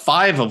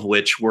 5 of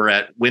which were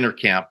at winter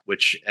camp,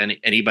 which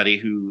anybody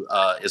who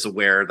is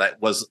aware that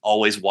was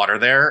always water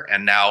there,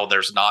 and now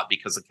there's not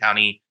because the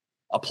county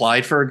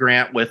applied for a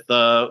grant with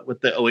the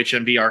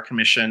OHMVR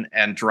Commission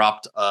and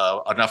dropped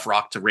enough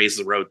rock to raise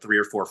the road 3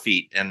 or 4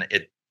 feet, and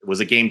it was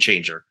a game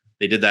changer.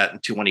 They did that in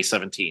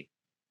 2017.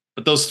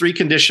 But those 3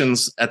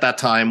 conditions at that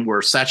time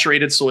were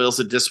saturated soils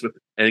that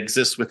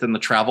exist within the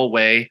travel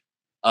way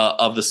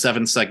of the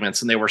 7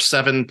 segments. And there were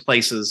 7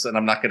 places, and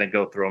I'm not going to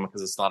go through them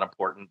because it's not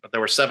important, but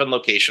there were 7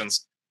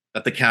 locations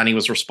that the county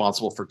was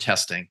responsible for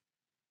testing.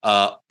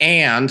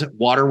 And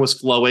water was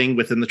flowing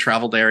within the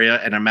traveled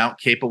area, an amount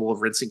capable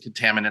of rinsing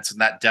contaminants,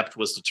 and that depth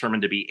was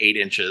determined to be 8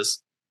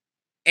 inches.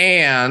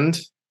 And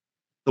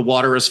the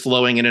water is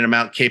flowing in an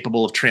amount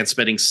capable of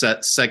transmitting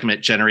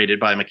segment generated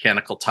by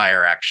mechanical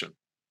tire action.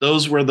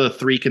 Those were the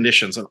 3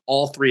 conditions, and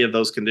all 3 of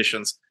those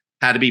conditions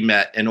had to be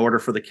met in order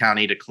for the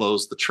county to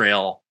close the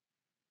trail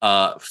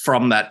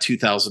from that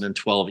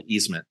 2012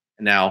 easement.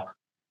 Now,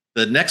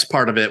 the next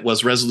part of it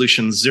was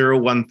Resolution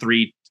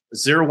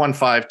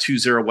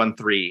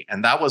 0152013,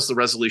 and that was the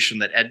resolution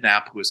that Ed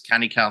Knapp, who was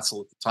county counsel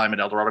at the time in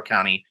El Dorado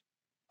County,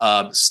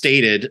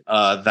 stated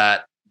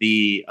that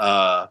he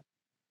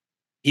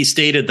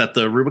stated that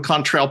the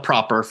Rubicon Trail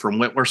proper from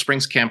Whitmore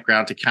Springs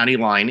Campground to County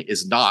Line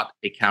is not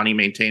a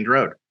county-maintained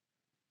road.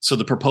 So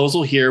the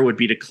proposal here would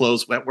be to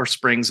close Wentworth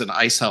Springs and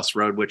Icehouse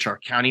Road, which are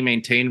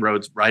county-maintained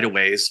roads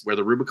right-of-ways where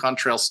the Rubicon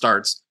Trail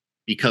starts,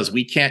 because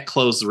we can't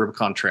close the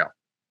Rubicon Trail.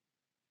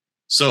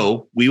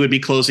 So we would be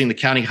closing the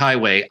county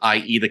highway,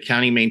 i.e. the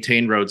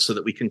county-maintained road, so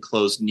that we can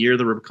close near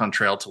the Rubicon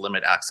Trail to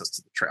limit access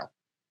to the trail.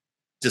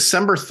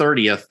 December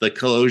 30th, the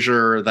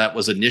closure that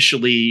was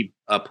initially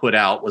put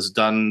out was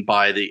done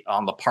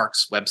on the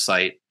park's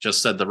website,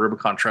 just said the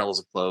Rubicon Trail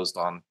is closed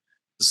on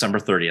December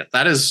 30th.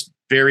 That is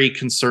very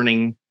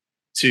concerning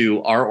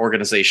to our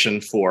organization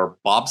for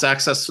Bob's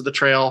access to the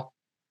trail,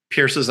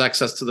 Pierce's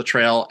access to the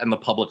trail, and the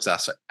public's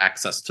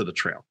access to the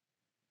trail.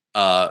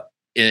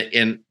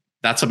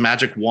 That's a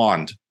magic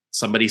wand.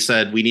 Somebody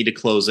said we need to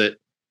close it.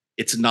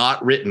 It's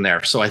not written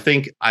there. So I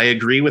think I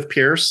agree with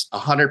Pierce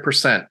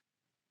 100%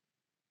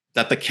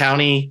 that the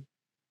county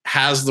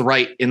has the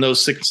right in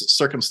those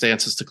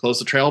circumstances to close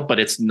the trail, but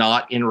it's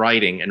not in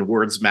writing, and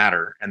words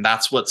matter. And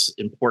that's what's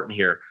important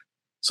here.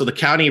 So the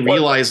county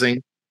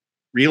realizing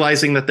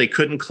that they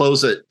couldn't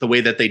close it the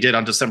way that they did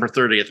on December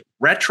 30th,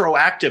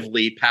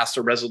 retroactively passed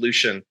a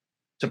resolution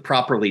to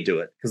properly do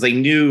it, because they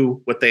knew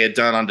what they had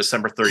done on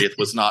December 30th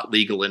was not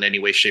legal in any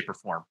way, shape, or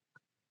form.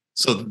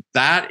 So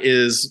that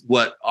is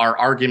what our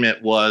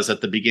argument was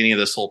at the beginning of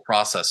this whole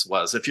process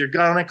was, if you're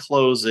going to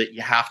close it,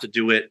 you have to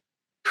do it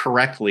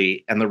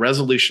correctly. And the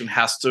resolution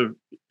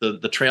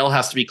the trail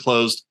has to be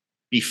closed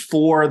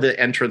before the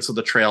entrance of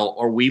the trail,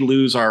 or we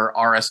lose our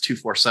RS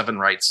 2477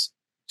 rights,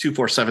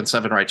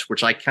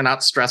 which I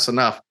cannot stress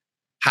enough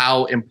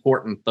how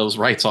important those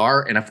rights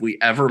are. And if we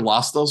ever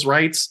lost those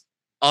rights,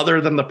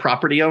 other than the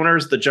property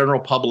owners, the general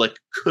public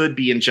could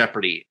be in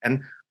jeopardy.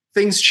 And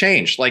things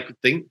change. Like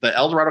the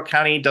El Dorado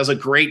County does a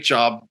great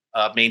job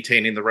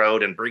maintaining the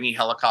road and bringing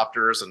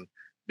helicopters and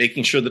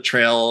making sure the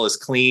trail is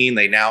clean.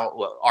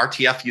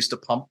 RTF used to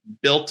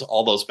built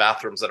all those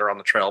bathrooms that are on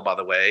the trail, by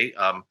the way.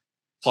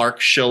 Clark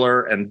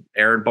Schiller and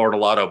Aaron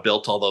Bortolato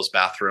built all those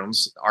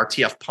bathrooms.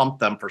 RTF pumped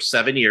them for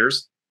 7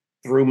 years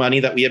through money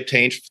that we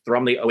obtained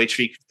from the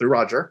OHV through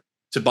Roger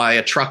to buy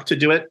a truck to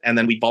do it. And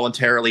then we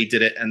voluntarily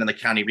did it. And then the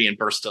county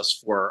reimbursed us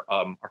for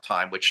our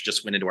time, which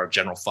just went into our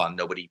general fund.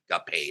 Nobody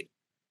got paid.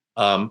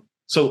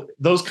 So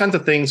those kinds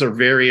of things are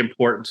very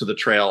important to the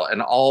trail.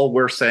 And all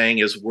we're saying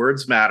is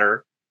words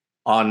matter.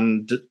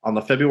 On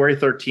the February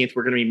 13th,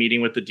 we're going to be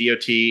meeting with the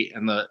DOT,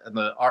 and the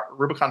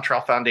Rubicon Trail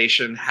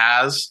Foundation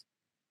has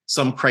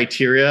some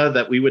criteria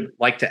that we would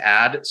like to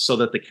add so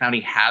that the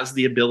county has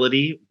the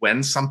ability,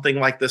 when something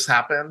like this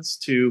happens,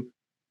 to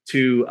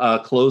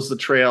close the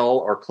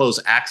trail or close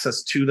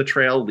access to the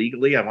trail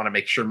legally. I want to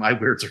make sure my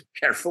words are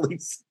carefully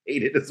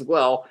stated as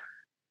well.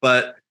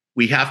 But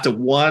we have to,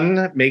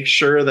 one, make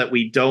sure that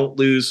we don't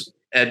lose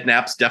Ed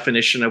Knapp's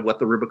definition of what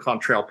the Rubicon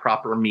Trail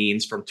proper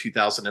means from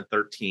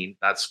 2013.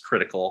 That's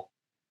critical.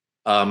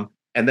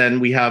 And then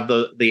we have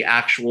the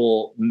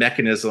actual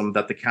mechanism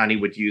that the county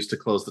would use to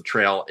close the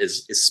trail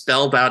is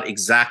spelled out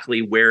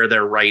exactly where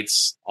their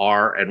rights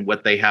are and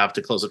what they have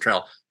to close the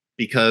trail.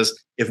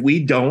 Because if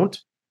we don't,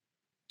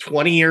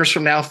 20 years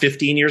from now,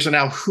 15 years from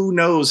now, who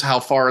knows how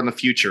far in the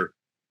future?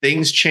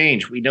 Things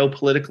change. We know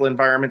political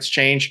environments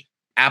change.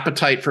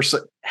 Appetite for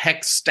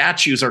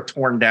statues are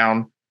torn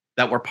down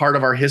that were part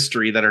of our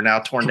history that are now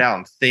torn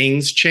down.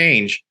 Things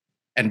change.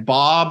 And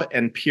Bob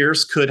and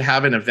Pierce could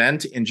have an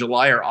event in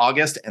July or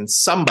August, and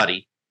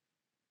somebody,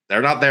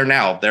 they're not there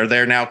now, they're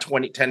there now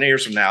 10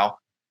 years from now,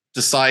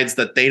 decides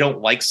that they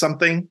don't like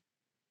something,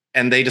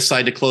 and they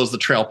decide to close the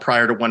trail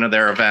prior to one of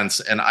their events.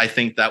 And I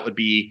think that would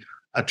be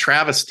a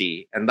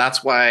travesty. And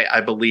that's why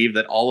I believe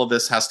that all of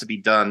this has to be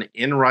done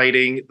in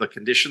writing. The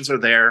conditions are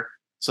there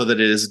so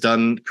that it is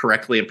done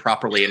correctly and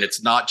properly. And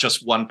it's not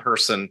just one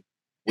person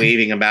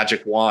waving a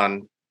magic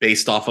wand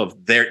based off of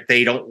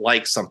they don't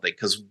like something,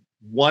 because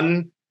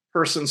one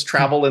person's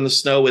travel in the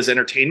snow is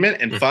entertainment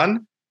and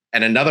fun,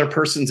 and another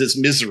person's is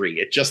misery.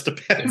 It just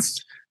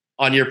depends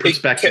on your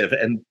perspective.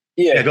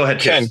 Yeah, go ahead,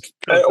 Ken.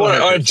 I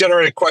want to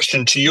generate a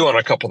question to you on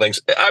a couple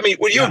things. I mean,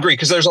 would you agree?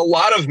 Because there's a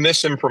lot of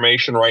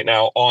misinformation right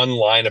now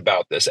online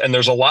about this, and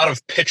there's a lot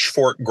of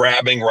pitchfork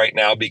grabbing right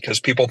now because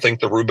people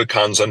think the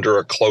Rubicon's under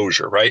a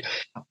closure, right?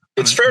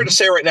 it's fair to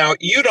say right now,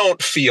 you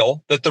don't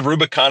feel that the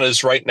Rubicon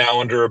is right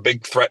now under a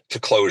big threat to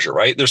closure,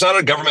 right? There's not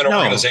a government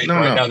organization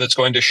now that's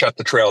going to shut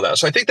the trail down.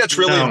 So I think that's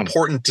really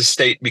important to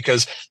state,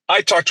 because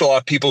I talked to a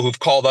lot of people who've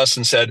called us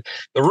and said,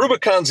 the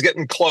Rubicon's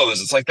getting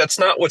closed. It's like, that's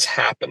not what's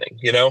happening,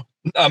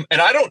 And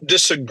I don't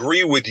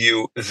disagree with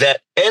you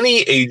that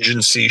any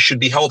agency should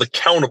be held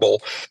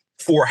accountable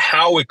for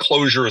how a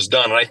closure is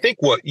done. And I think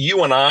what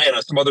you and I and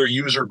some other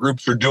user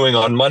groups are doing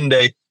on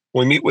Monday,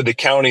 when we meet with the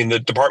county and the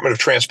Department of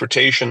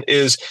Transportation,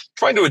 is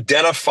trying to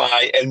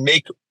identify and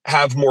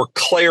have more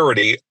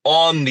clarity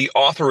on the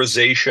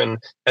authorization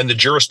and the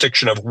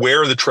jurisdiction of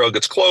where the trail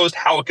gets closed,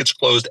 how it gets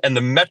closed, and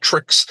the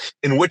metrics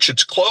in which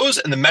it's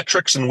closed and the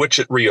metrics in which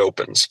it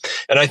reopens.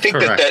 And I think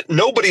that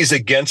nobody's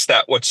against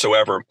that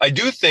whatsoever. I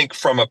do think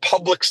from a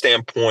public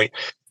standpoint,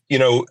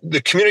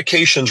 the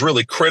communication is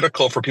really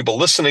critical for people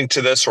listening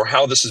to this or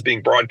how this is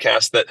being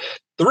broadcast, that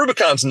the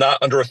Rubicon's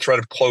not under a threat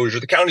of closure.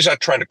 The county's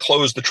not trying to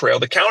close the trail.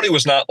 The county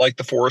was not like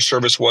the Forest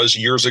Service was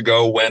years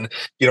ago when,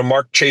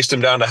 Mark chased him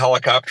down to a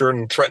helicopter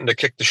and threatened to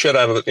kick the shit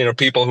out of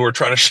people who were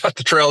trying to shut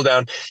the trail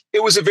down.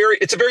 It's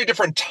a very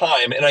different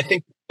time. And I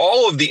think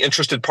all of the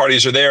interested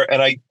parties are there.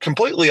 And I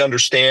completely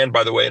understand,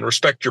 by the way, and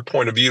respect your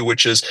point of view,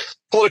 which is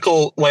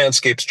political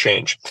landscapes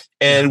change.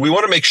 And we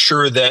want to make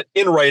sure that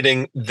in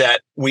writing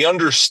that we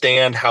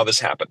understand how this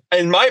happened.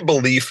 And my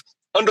belief,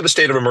 under the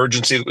state of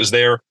emergency that was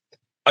there,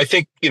 I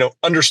think,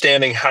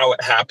 understanding how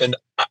it happened,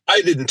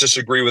 I didn't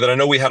disagree with it. I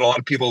know we had a lot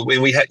of people,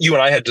 you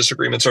and I had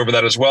disagreements over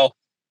that as well.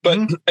 But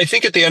I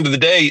think at the end of the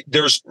day,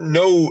 there's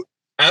no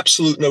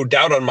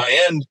doubt on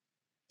my end.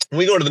 When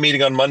we go to the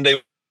meeting on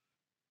Monday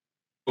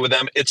with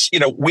them, it's,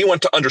 we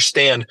want to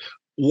understand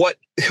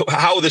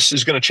how this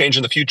is going to change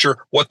in the future,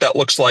 what that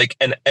looks like,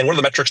 and what are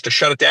the metrics to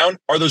shut it down?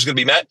 Are those going to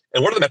be met?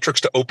 And what are the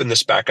metrics to open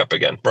this back up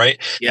again? Right.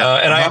 Yeah.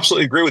 And I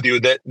absolutely agree with you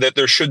that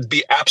there should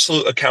be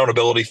absolute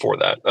accountability for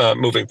that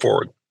moving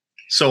forward.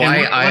 So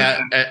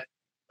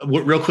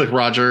real quick,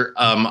 Roger,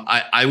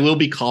 I will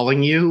be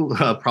calling you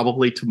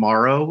probably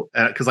tomorrow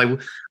because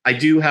I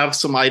do have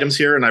some items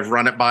here and I've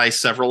run it by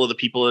several of the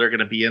people that are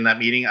going to be in that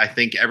meeting. I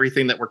think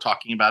everything that we're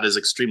talking about is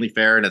extremely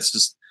fair, and it's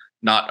just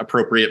not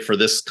appropriate for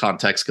this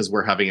context because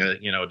we're having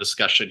a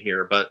discussion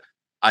here. But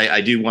I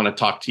do want to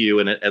talk to you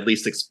and at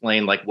least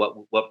explain like what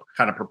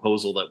kind of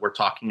proposal that we're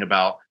talking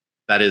about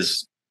that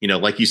is,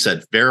 like you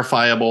said,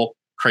 verifiable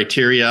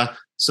criteria,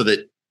 so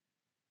that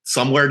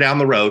somewhere down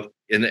the road,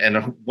 and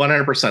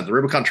 100%, the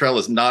Rubicon Trail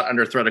is not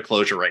under threat of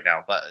closure right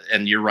now.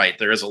 And you're right,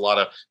 there is a lot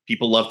of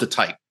people love to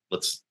type.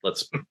 Let's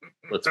be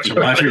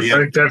right.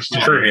 That's the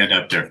truth.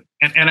 Up there.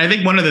 And I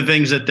think one of the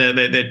things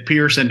that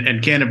Pierce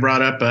and Ken have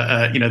brought up,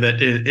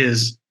 that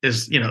is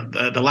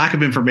the lack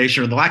of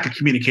information or the lack of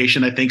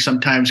communication. I think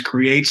sometimes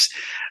creates,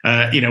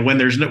 when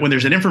there's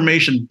an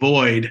information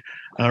void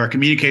or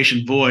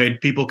communication void,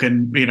 people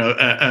can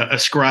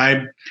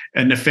ascribe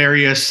a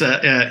nefarious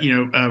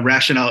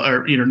rationale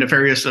or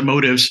nefarious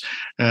motives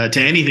to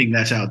anything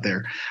that's out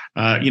there.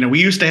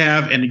 We used to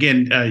have, and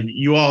again,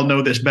 you all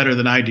know this better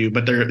than I do,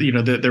 but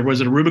there was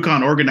a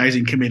Rubicon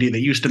organizing committee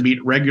that used to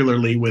meet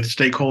regularly with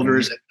stakeholders,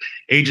 and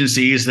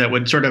agencies that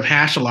would sort of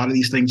hash a lot of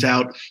these things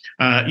out,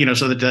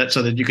 so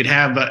that you could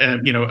have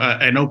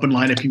an open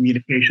line of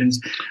communications.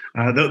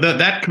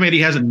 That committee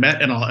hasn't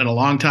met in a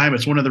long time.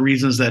 It's one of the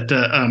reasons that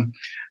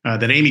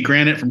Amy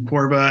Granite from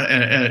Corva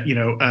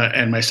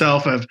and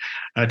myself have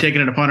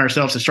taken it upon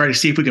ourselves to try to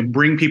see if we can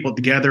bring people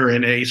together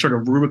in a sort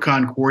of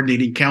Rubicon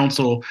coordinating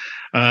council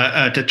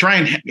to try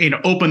and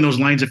open those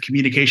lines of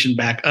communication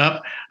back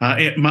up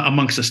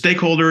amongst the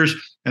stakeholders,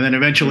 and then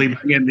eventually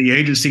bring in the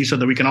agency so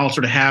that we can all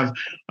sort of have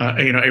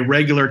a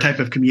regular type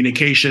of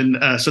communication,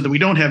 so that we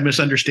don't have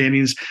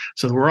misunderstandings,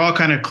 so that we're all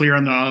kind of clear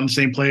on the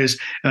same place,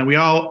 and we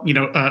all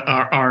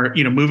are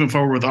moving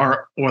forward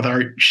with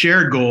our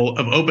shared goal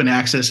of open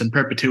access and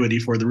perpetuity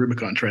for the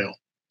Rubicon Trail.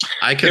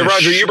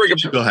 Roger, you bring up.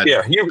 Go ahead.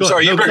 Yeah, you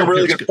bring a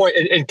really good point.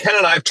 And Ken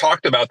and I have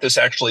talked about this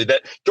actually.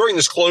 That during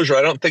this closure,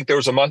 I don't think there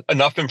was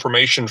enough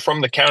information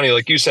from the county.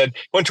 Like you said,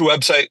 went to a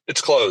website,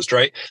 it's closed.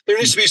 Right. There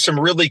needs to be some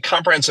really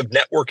comprehensive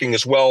networking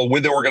as well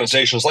with the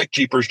organizations like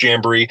Jeepers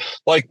Jamboree,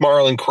 like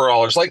Marlin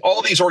Crawlers, like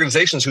all these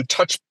organizations who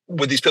touch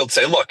with these people to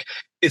say, look,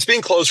 it's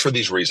being closed for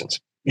these reasons.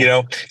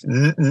 No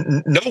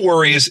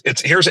worries.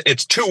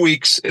 It's 2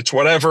 weeks. It's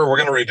whatever. We're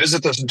going to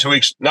revisit this in 2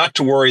 weeks. Not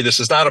to worry. This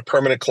is not a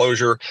permanent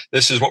closure.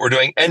 This is what we're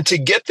doing. And to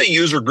get the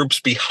user groups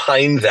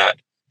behind that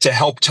to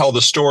help tell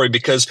the story,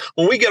 because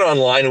when we get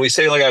online and we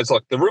say, like, guys,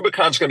 look, the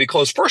Rubicon's going to be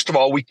closed. First of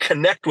all, we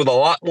connect with a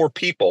lot more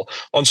people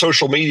on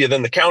social media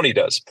than the county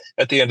does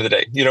at the end of the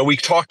day. We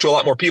talk to a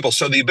lot more people.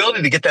 So the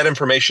ability to get that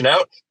information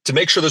out to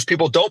make sure those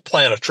people don't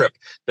plan a trip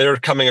that are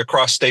coming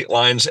across state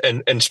lines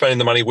and spending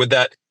the money with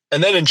that.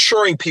 And then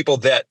ensuring people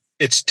that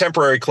it's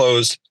temporary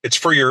closed, it's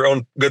for your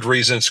own good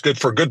reason, it's good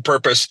for good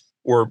purpose.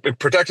 We're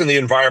protecting the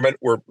environment.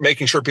 We're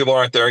making sure people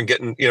aren't there and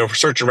getting,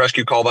 search and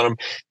rescue called on them.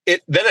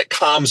 Then it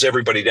calms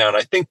everybody down.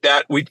 I think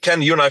that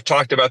Ken, you and I have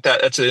talked about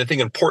that. That's I think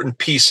an important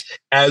piece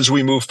as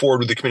we move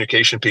forward with the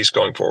communication piece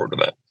going forward with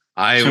that.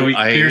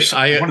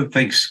 One of the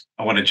things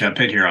I want to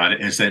jump in here on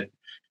is that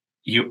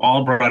you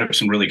all brought up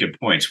some really good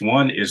points.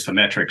 One is the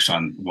metrics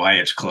on why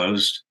it's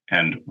closed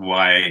and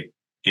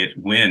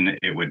when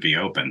it would be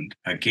opened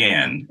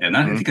again. And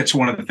I think that's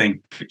one of the things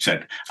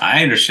that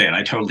I understand.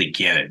 I totally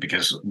get it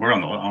because we're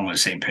on the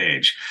same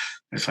page.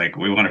 It's like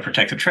we want to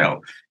protect the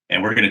trail,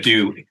 and we're going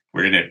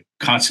to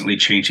constantly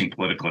changing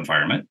political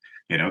environment,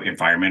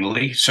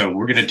 environmentally. So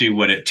we're going to do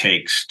what it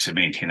takes to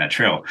maintain that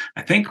trail.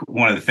 I think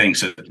one of the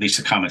things that, at least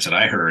the comments that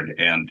I heard,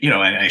 and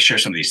I share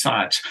some of these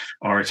thoughts,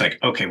 are it's like,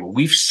 okay, well,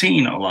 we've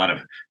seen a lot of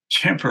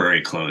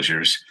temporary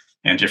closures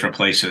and different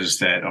places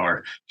that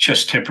are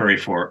just temporary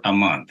for a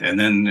month. And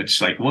then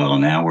it's like, well,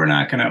 now we're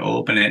not going to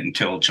open it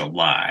until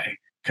July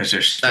because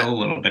there's still a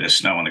little bit of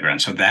snow on the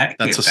ground. So that's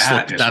the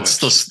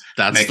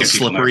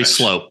slippery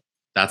slope.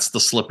 That's the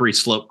slippery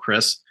slope,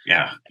 Chris.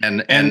 Yeah.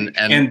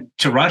 And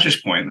to Roger's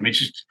point,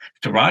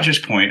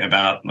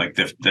 about like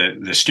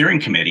the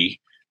steering committee,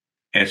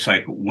 it's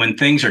like when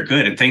things are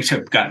good and things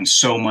have gotten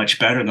so much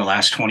better in the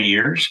last 20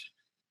 years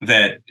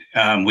that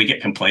we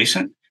get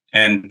complacent.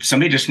 And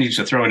somebody just needs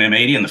to throw an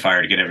M80 in the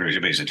fire to get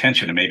everybody's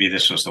attention. And maybe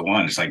this was the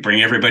one. It's like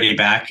bring everybody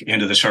back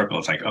into the circle.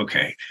 It's like,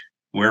 okay,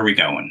 where are we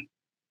going?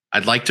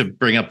 I'd like to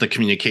bring up the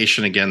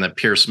communication again that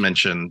Pierce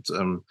mentioned.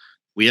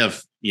 We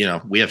have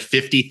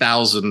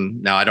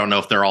 50,000 now. I don't know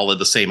if they're all in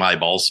the same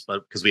eyeballs,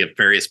 but because we have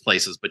various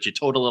places, but you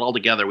total it all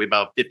together, we have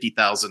about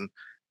 50,000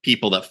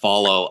 people that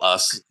follow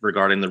us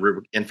regarding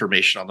the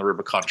information on the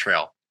Rubicon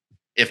Trail.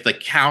 If the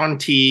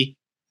county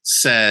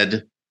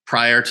said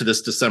prior to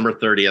this December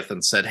 30th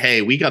and said,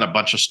 hey, we got a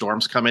bunch of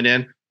storms coming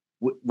in.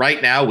 Right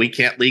now, we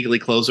can't legally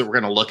close it. We're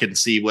going to look and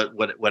see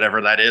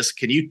whatever that is.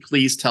 Can you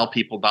please tell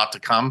people not to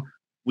come?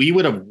 We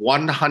would have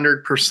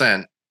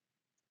 100%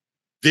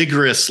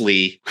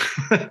 vigorously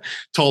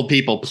told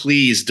people,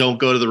 please don't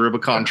go to the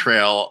Rubicon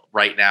Trail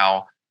right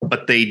now.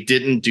 But they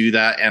didn't do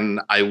that.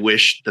 And I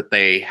wish that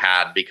they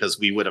had, because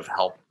we would have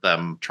helped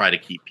them try to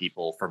keep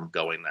people from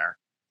going there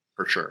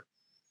for sure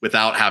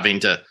without having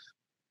to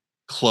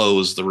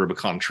close the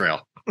Rubicon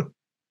Trail.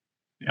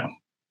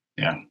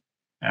 Yeah,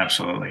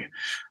 absolutely.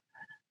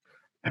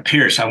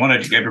 Pierce, I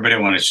want to take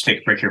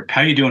a break here.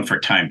 How are you doing for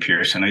time,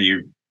 Pierce? I know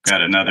you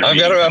got another. I've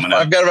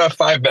got about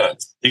 5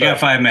 minutes. You got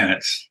 5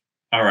 minutes.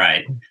 All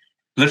right.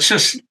 Let's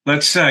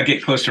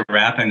get close to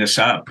wrapping this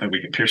up.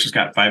 Pierce has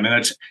got 5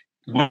 minutes.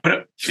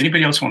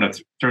 Anybody else want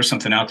to throw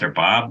something out there,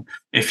 Bob?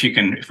 If we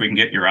can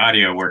get your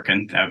audio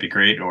working, that would be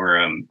great.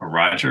 Or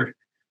Roger,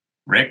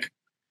 Rick.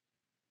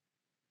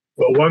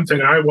 Well, one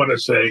thing I want to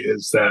say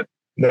is that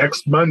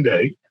next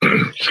Monday,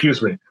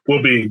 excuse me,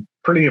 will be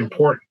pretty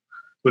important,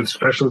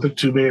 especially with the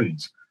two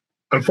meetings.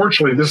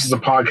 Unfortunately, this is a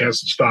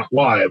podcast that's not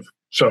live,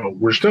 so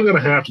we're still going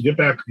to have to get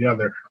back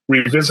together,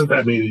 revisit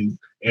that meeting,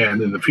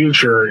 and in the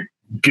future,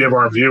 give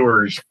our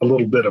viewers a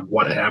little bit of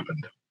what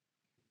happened.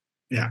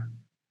 Yeah.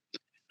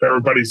 If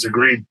everybody's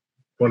agreed,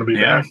 want to be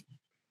back?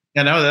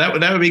 Yeah, no,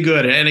 that would be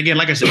good. And again,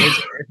 like I said,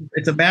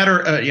 it's a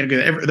matter.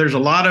 There's a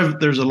lot of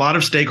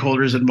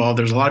stakeholders involved.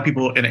 There's a lot of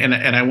people, and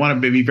I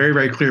want to be very,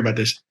 very clear about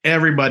this.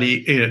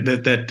 Everybody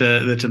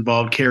that's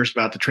involved cares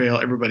about the trail.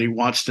 Everybody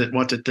wants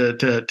it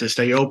to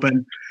stay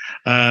open.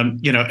 And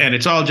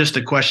it's all just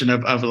a question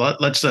of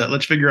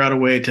let's figure out a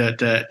way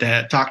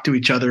to talk to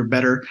each other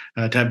better,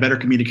 to have better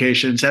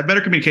communications,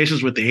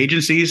 with the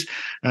agencies,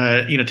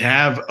 to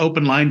have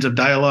open lines of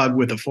dialogue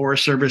with the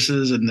Forest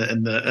Services and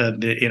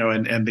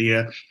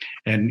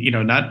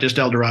not just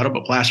El Dorado,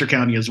 but Placer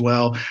County as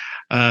well.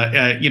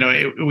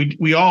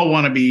 We all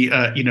want to be,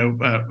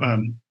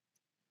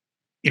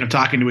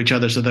 talking to each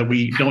other so that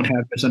we don't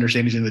have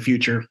misunderstandings in the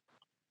future.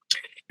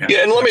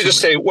 Yeah, and let me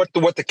just say what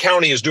the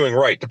county is doing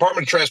right.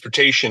 Department of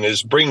Transportation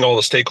is bringing all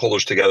the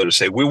stakeholders together to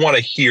say, we want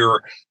to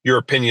hear your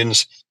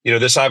opinions.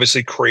 This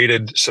obviously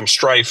created some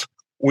strife.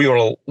 We want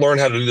to learn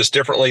how to do this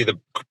differently. The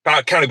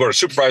county board of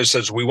supervisors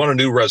says we want a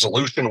new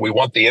resolution. We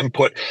want the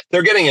input.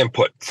 They're getting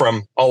input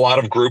from a lot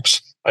of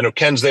groups. I know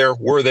Ken's there.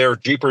 We're there.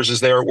 Jeepers is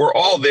there. We're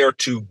all there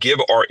to give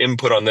our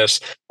input on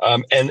this.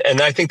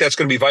 And I think that's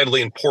going to be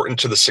vitally important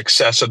to the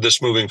success of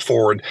this moving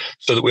forward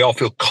so that we all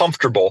feel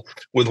comfortable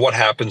with what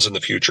happens in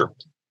the future.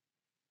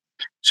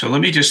 So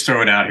let me just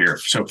throw it out here.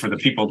 So for the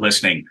people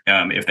listening,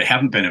 if they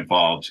haven't been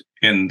involved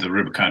in the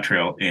Rubicon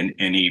Trail in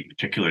any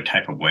particular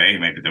type of way,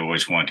 maybe they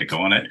always want to go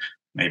on it,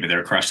 maybe they're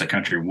across the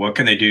country, what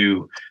can they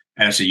do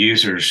as the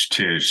users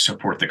to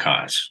support the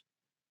cause?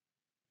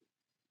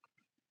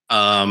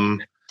 I'm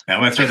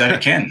going to throw that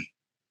at Ken.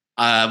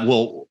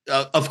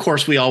 Of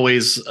course, we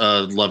always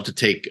love to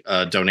take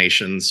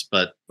donations,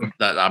 but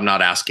I'm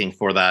not asking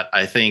for that.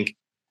 I think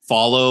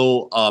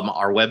follow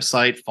our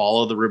website,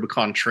 follow the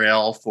Rubicon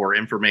Trail for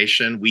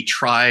information. We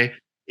try.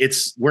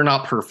 We're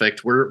not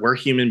perfect. We're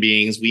human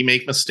beings. We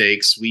make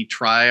mistakes. We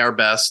try our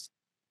best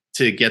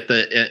to get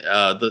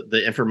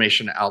the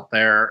information out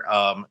there.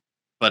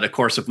 But of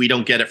course, if we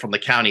don't get it from the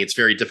county, it's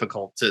very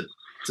difficult to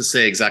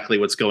say exactly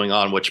what's going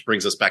on, which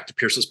brings us back to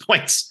Pierce's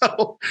point.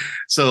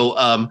 So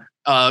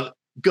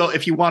go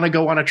if you want to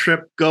go on a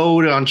trip,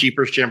 go on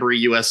Jeepers Jamboree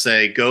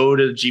USA, go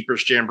to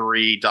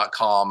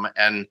jeepersjamboree.com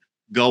and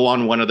go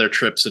on one of their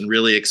trips and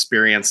really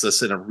experience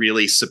this in a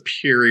really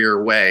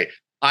superior way.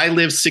 I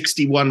live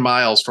 61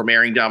 miles from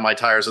airing down my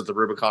tires at the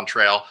Rubicon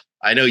Trail.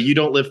 I know you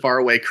don't live far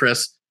away,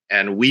 Chris,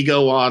 and we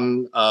go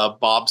on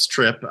Bob's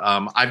trip.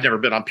 I've never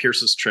been on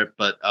Pierce's trip,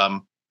 but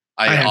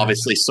I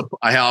obviously,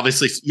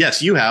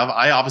 yes, you have.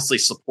 I obviously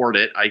support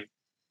it.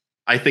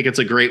 I think it's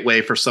a great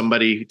way for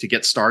somebody to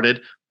get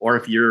started. Or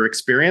if you're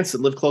experienced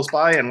and live close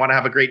by and want to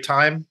have a great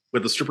time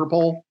with the stripper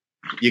pole,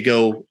 you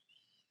go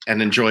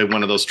and enjoy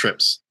one of those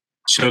trips.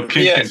 So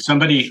can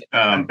somebody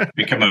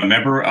become a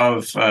member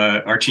of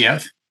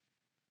RTF?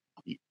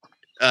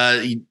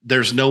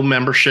 There's no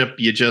membership.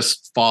 You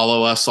just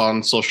follow us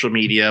on social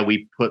media.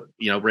 We put,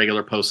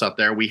 regular posts out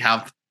there. We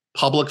have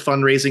public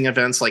fundraising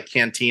events like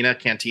Cantina.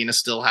 Cantina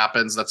still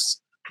happens.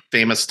 That's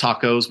famous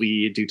tacos.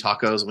 We do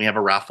tacos and we have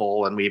a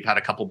raffle and we've had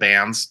a couple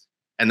bands.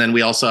 And then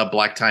we also have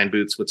Black Tie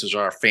Boots, which is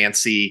our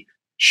fancy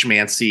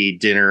schmancy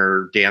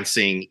dinner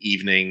dancing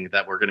evening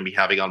that we're going to be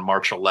having on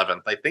March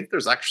 11th. I think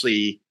there's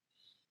actually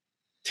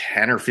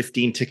 10 or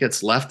 15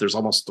 tickets left. There's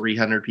almost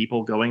 300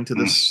 people going to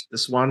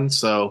this one.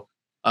 So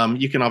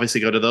you can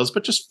obviously go to those,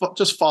 but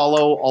just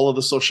follow all of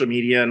the social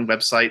media and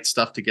website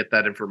stuff to get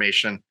that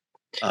information.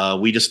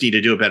 We just need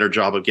to do a better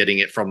job of getting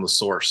it from the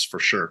source for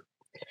sure.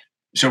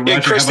 So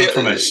Roger, Chris, how about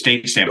from a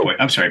state standpoint?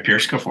 I'm sorry,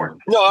 Pierce, go for it.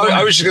 No,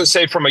 I was just going to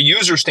say from a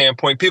user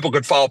standpoint, people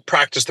could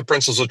practice the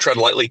principles of tread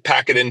lightly,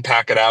 pack it in,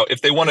 pack it out.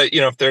 If they want to,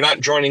 if they're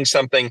not joining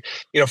something,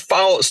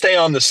 stay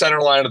on the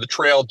center line of the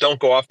trail. Don't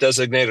go off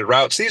designated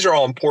routes. These are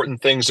all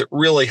important things that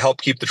really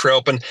help keep the trail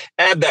open.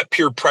 Add that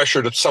peer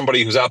pressure to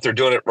somebody who's out there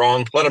doing it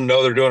wrong. Let them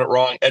know they're doing it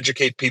wrong.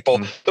 Educate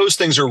people. Those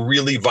things are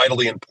really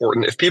vitally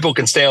important. If people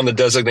can stay on the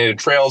designated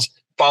trails,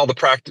 follow the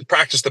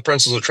practice the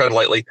principles of tread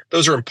lightly.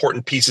 Those are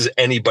important pieces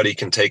anybody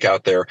can take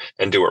out there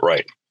and do it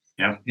right.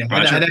 Yeah.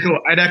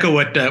 I'd echo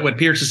what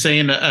Pierce is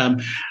saying.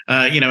 And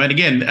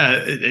again,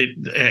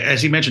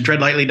 as he mentioned,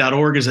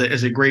 treadlightly.org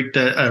is a great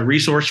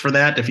resource for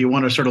that. If you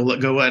want to sort of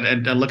go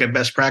and look at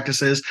best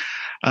practices,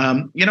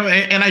 and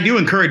I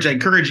encourage,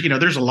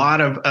 there's a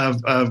lot of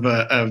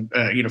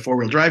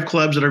 4-wheel drive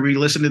clubs that are really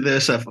listening to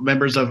this,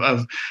 members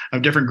of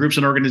different groups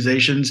and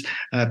organizations.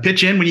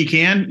 Pitch in when you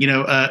can.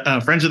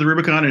 Friends of the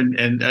Rubicon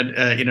and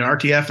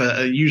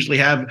RTF usually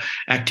have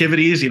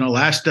activities.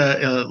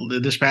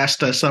 This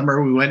past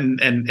summer we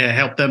went and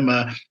helped them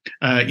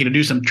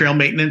do some trail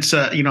maintenance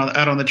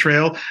out on the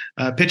trail.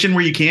 Pitch in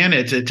where you can.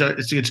 It's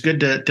good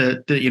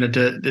to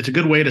it's a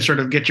good way to sort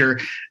of get a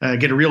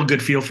real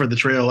good feel for the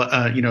trail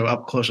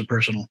up close and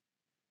personal.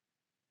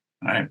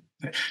 All right.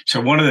 So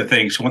one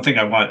thing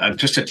I want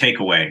just a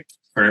takeaway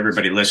for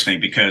everybody listening,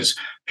 because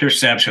Pierce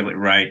is absolutely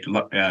right,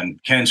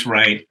 and Ken's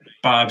right,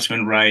 Bob's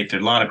been right. There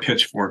are a lot of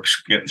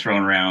pitchforks getting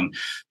thrown around,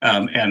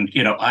 I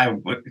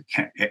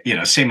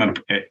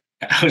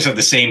was at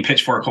the same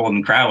pitchfork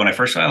holding crowd when I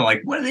first saw it. I'm like,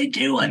 what are they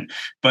doing?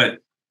 But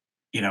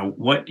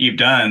what you've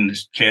done,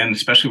 Ken,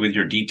 especially with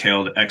your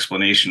detailed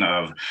explanation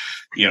of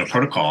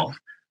protocol.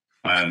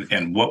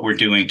 And what we're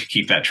doing to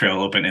keep that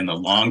trail open in the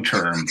long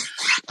term,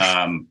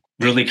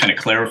 really kind of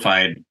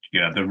clarified,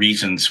 the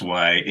reasons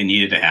why it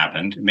needed to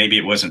happen. Maybe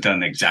it wasn't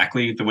done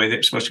exactly the way that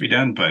it's supposed to be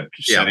done, but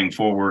setting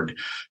forward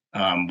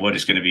what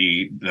is going to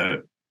be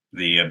the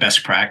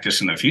best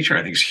practice in the future,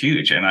 I think is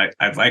huge. And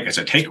I'd like, as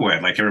a takeaway,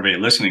 I'd like everybody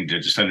listening to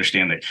just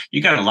understand that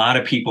you got a lot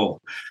of people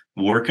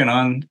working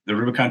on the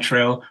Rubicon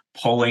Trail,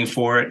 polling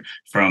for it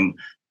from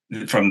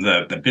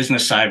the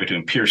business side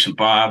between Pierce and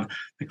Bob,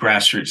 the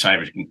grassroots side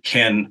between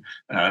Ken,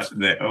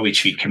 the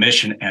OHV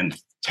Commission, and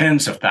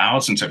tens of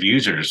thousands of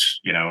users,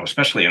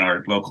 especially in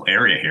our local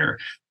area here,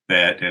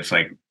 that it's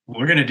like,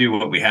 we're going to do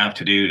what we have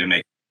to do to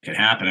make it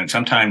happen. And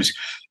sometimes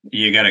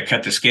you got to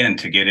cut the skin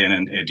to get in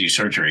and do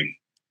surgery.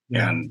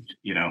 Yeah. And,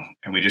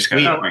 and we just got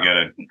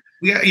to.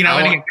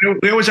 Yeah,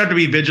 we always have to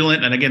be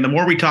vigilant. And again, the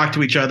more we talk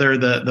to each other,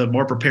 the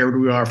more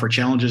prepared we are for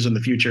challenges in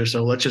the future.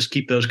 So let's just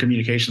keep those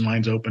communication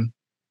lines open.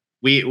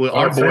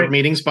 Our board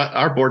meetings,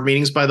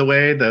 by the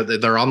way,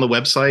 they're on the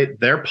website.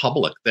 They're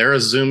public. They're a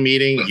Zoom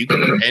meeting.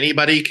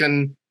 Anybody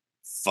can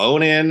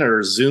phone in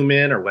or Zoom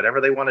in or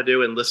whatever they want to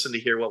do and listen to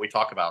hear what we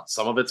talk about.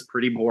 Some of it's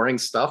pretty boring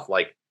stuff.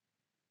 Like,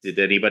 did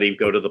anybody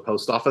go to the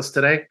post office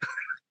today?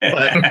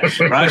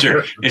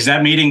 Roger, is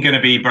that meeting going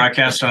to be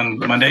broadcast on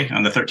Monday,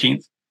 on the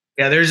 13th?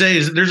 Yeah, there's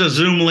a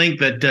Zoom link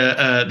that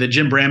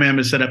Jim Bramham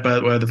has set up.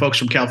 The folks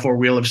from Cal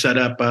 4-Wheel have set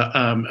up.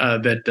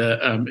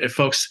 If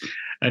folks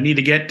need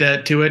to get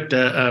to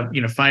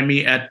it, find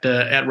me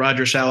at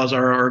Roger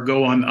Salazar or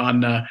go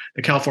on the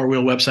Cal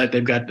 4-Wheel website.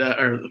 They've got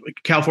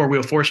Cal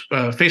 4-Wheel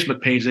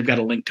Facebook page. They've got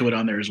a link to it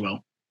on there as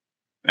well.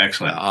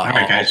 Excellent.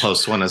 I'll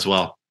post one as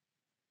well.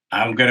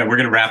 We're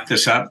gonna wrap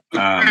this up.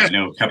 I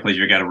know a couple of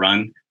you got to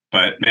run.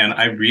 But man,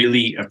 I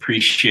really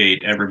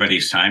appreciate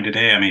everybody's time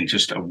today. I mean,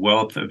 just a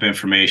wealth of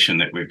information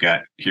that we've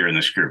got here in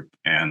this group,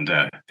 and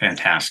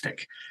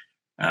fantastic.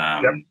 We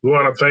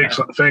want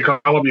to thank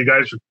all of you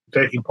guys for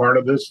taking part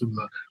of this. And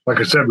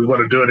like I said, we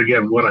want to do it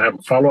again. We want to have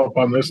a follow up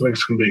on this. I think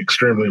it's going to be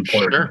extremely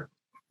important. Sure.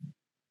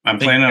 I'm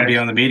planning on being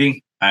on the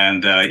meeting,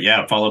 and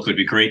follow up would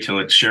be great to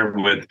let's share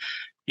with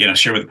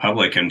share with the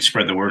public and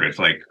spread the word. It's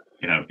like,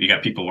 you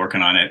got people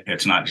working on it.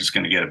 It's not just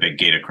going to get a big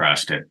gate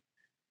across it.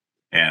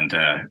 And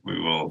we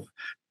will,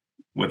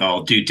 with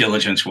all due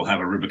diligence, we'll have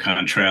a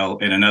Rubicon Trail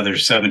in another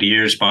 70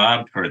 years,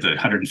 Bob, for the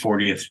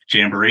 140th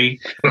Jamboree.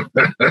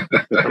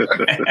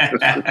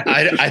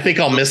 I think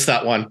I'll miss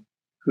that one.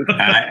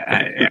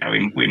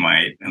 We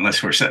might,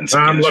 unless we're setting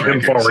some. I'm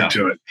looking forward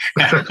to it.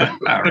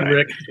 All right.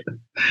 Rick.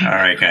 All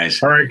right,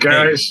 guys. All right,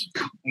 guys.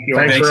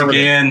 Hey, thanks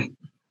again.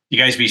 You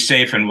guys be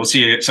safe, and we'll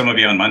see some of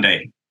you on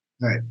Monday.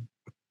 All right.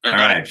 All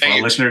right. For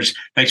all listeners,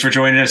 thanks for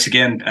joining us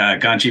again.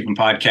 Gone-GPN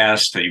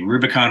podcast, the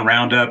Rubicon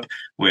Roundup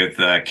with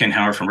Ken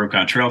Howard from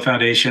Rubicon Trail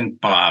Foundation,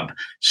 Bob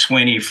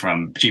Sweeney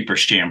from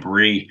Jeepers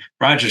Jamboree,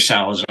 Roger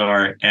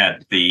Salazar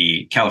at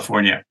the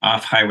California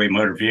Off-Highway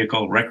Motor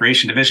Vehicle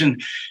Recreation Division,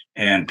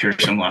 and Pierce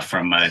Umlauf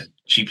from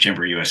Jeep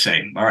Jamboree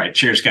USA. All right.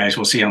 Cheers, guys.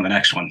 We'll see you on the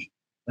next one.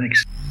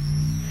 Thanks.